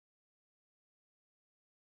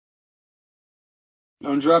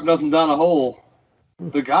 Don't drop nothing down a hole.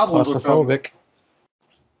 The goblins will come. Claustrophobic.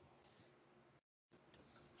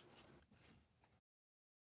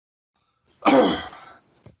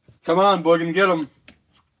 Come on, Boogen, get him.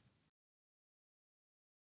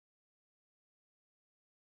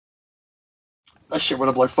 That shit went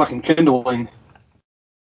up like fucking kindling.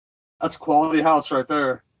 That's quality house right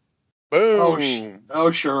there. Boom.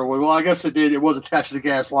 Oh, sure. Well, I guess it did. It was attached to the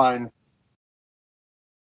gas line.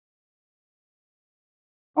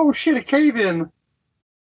 Oh, shit, a cave-in.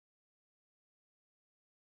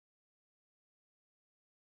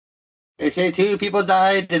 They say 2 people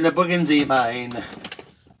died in the Boogens mine.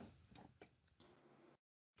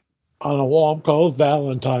 On a warm, cold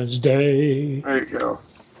Valentine's Day. There you go.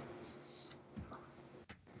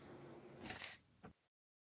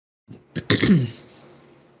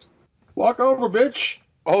 Walk over, bitch.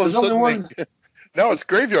 All of a There's only sudden, one. now it's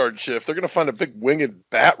graveyard shift. They're going to find a big winged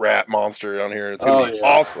bat rat monster down here. It's going to be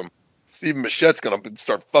awesome. Stephen Machette's going to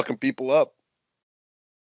start fucking people up.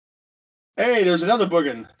 Hey, there's another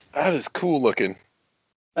Boogen. That is cool looking.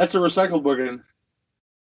 That's a recycled Boogen.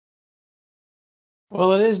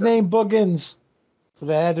 Well, it is named Boogens, so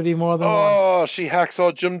there had to be more than one. Oh, she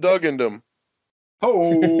hacksaw Jim Duggan him.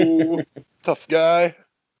 Oh. Tough guy.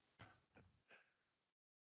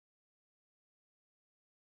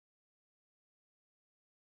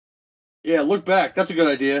 Yeah, look back. That's a good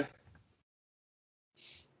idea.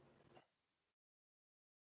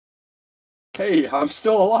 Hey, I'm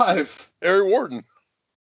still alive. Harry Warden.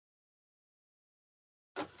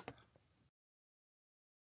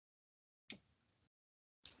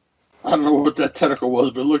 I don't know what that tentacle was,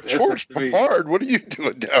 but it looked George epic to me. Papard, what are you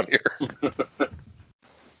doing down here?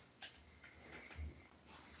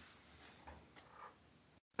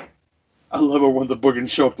 I love it when the Boogens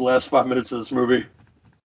show up the last 5 minutes of this movie.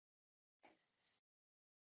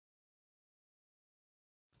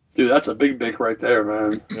 Dude, that's a big bick right there,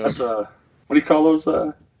 man. Yeah. That's a... What do you call those?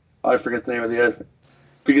 I forget the name of the...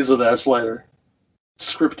 Begins with S later.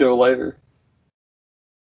 Scripto later.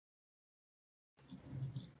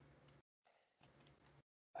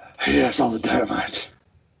 Yes, all the dynamite.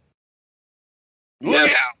 Look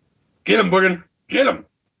Yes. out. Get him, Boogen. Get him.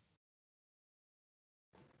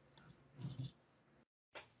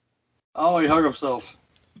 Oh, he hung himself.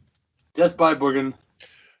 Death by Boogen.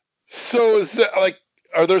 So is that like,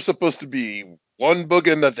 are there supposed to be one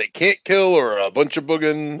Boogen that they can't kill, or a bunch of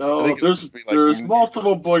Boogans? No, there's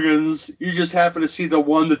multiple Boogans. You just happen to see the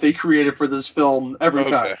one that they created for this film every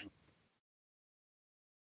time.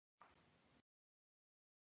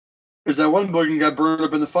 Because that one Boogan got burned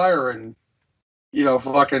up in the fire and,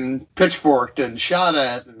 fucking pitchforked and shot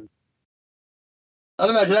at. And I'd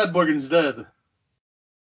imagine that Boogan's dead.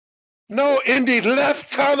 No, indeed.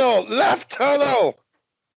 Left tunnel! Left tunnel!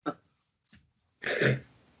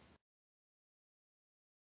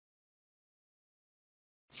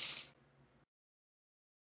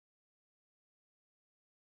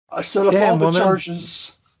 I set up all the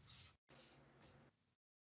charges.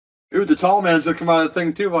 Dude, the tall man's gonna come out of the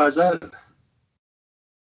thing too. Why is that?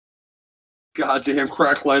 Goddamn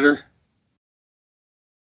crack lighter.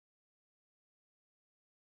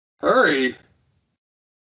 Hurry.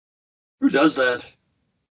 Who does that?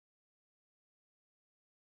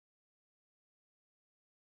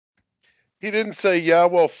 He didn't say, yeah,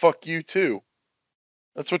 well, fuck you too.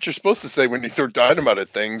 That's what you're supposed to say when you throw dynamite at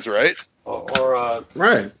things, right?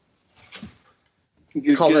 Right.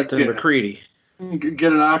 Call that to McCready.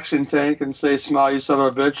 Get an oxygen tank and say, smile, you son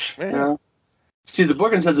of a bitch. Yeah. See, the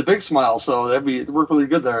Boogens has a big smile, so it'd work really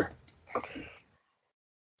good there.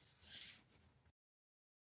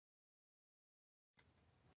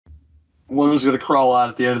 One's going to crawl out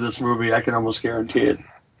at the end of this movie. I can almost guarantee it.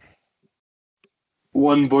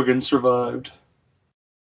 One Boogen survived.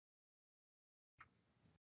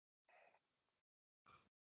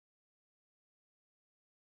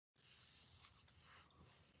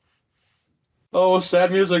 Oh,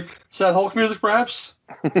 sad music. Sad Hulk music, perhaps?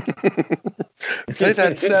 Play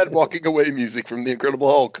that sad walking away music from The Incredible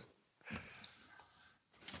Hulk.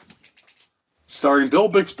 Starring Bill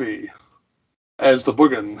Bixby as the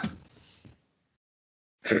Boogan.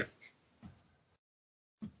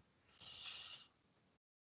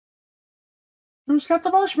 Who's got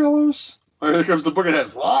the marshmallows? Oh, here comes the Boogan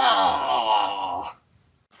head. Wow!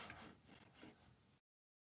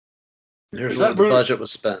 There's where the budget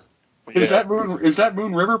was spent. Is that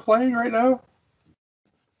Moon River playing right now?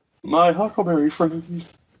 My Huckleberry friend.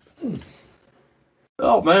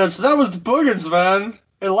 Oh man, so that was the Boogans, man.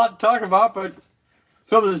 Had a lot to talk about, but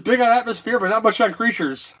film is big on atmosphere, but not much on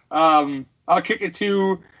creatures. I'll kick it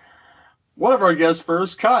to one of our guests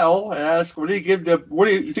first, Kyle. Ask, what do you think of the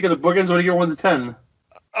Boogans? What do you give 1 to 10?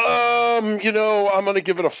 I'm gonna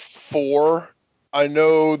give it a 4. I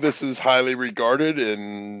know this is highly regarded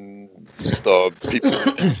in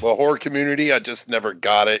the horror community. I just never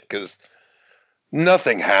got it because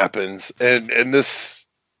nothing happens, and this,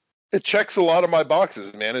 it checks a lot of my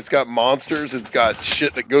boxes, man. It's got monsters, it's got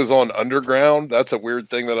shit that goes on underground. That's a weird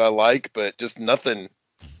thing that I like, but just nothing.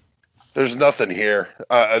 There's nothing here,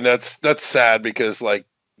 and that's sad because like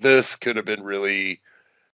this could have been really,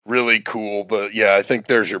 really cool. But yeah, I think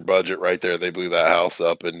there's your budget right there. They blew that house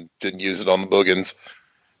up and didn't use it on the Boogans,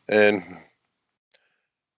 and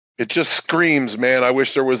it just screams, man. I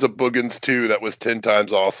wish there was a Boogans 2 that was 10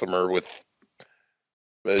 times awesomer.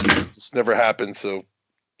 It just never happened. So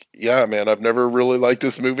yeah, man, I've never really liked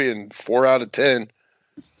this movie, and 4 out of 10.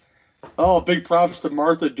 Oh, big props to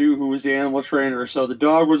Martha Dew, who was the animal trainer. So the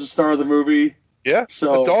dog was the star of the movie. Yeah,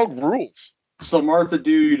 so the dog rules. So Martha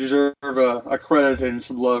Dew, you deserve a credit and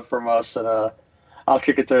some love from us. And I'll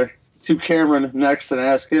kick it to Cameron next and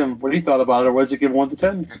ask him what he thought about it. What does he give 1 to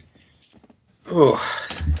 10? Oh,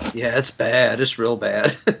 yeah, it's bad. It's real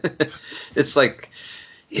bad. It's like,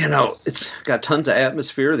 it's got tons of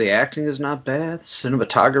atmosphere. The acting is not bad.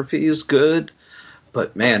 Cinematography is good.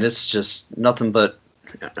 But, man, it's just nothing but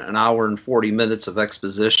an hour and 40 minutes of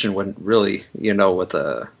exposition when really, with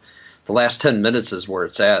the last 10 minutes is where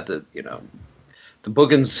it's at. That, the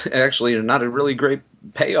Boogans actually are not a really great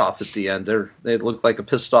payoff at the end. They look like a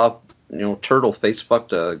pissed off, turtle face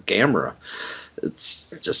fucked a Gamera.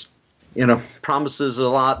 It's just, promises a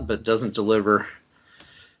lot but doesn't deliver.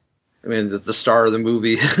 I mean, the star of the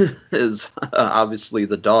movie is obviously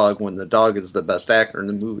the dog. When the dog is the best actor in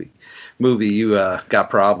the movie, you got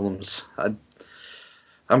problems.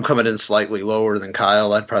 I'm coming in slightly lower than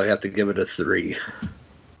Kyle. I'd probably have to give it a 3.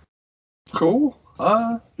 Cool.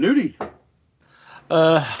 Nudie.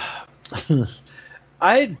 I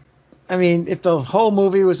mean, if the whole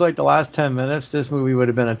movie was like the last 10 minutes, this movie would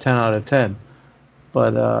have been a 10 out of 10.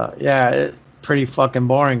 But yeah, pretty fucking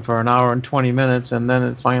boring for an hour and 20 minutes, and then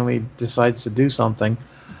it finally decides to do something.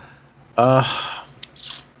 I'm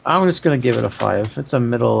just gonna give it a 5. It's a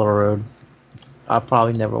middle of the road. I'll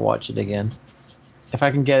probably never watch it again. If I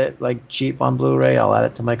can get it like cheap on Blu-ray, I'll add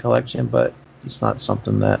it to my collection, but it's not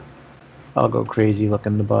something that I'll go crazy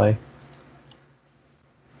looking to buy.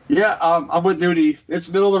 Yeah, I'm with Nudie. It's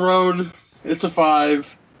middle of the road. It's a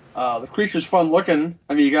 5. The creature's fun looking.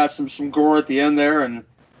 I mean, you got some gore at the end there, and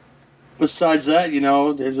besides that, you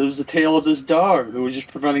know, there's the tale of this dog who was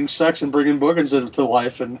just preventing sex and bringing Boogens into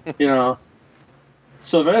life, and you know.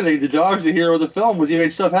 So if anything, the dog's the hero of the film because he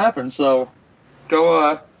makes stuff happen. So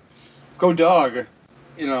go dog.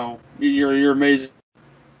 You know, you're amazing.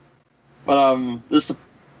 But this is the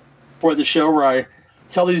point of the show where I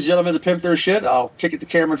tell these gentlemen to pimp their shit. I'll kick it to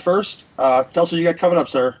Cameron first. Tell us what you got coming up,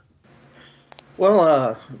 sir.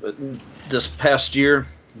 Well, this past year,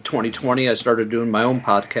 2020, I started doing my own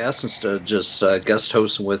podcast instead of just guest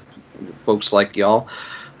hosting with folks like y'all.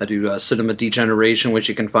 I do Cinema Degeneration, which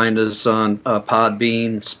you can find us on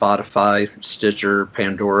Podbean, Spotify, Stitcher,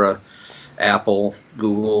 Pandora, Apple,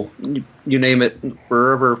 Google, you name it.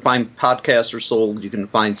 Wherever fine podcasts are sold, you can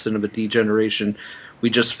find Cinema Degeneration. We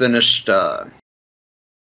just finished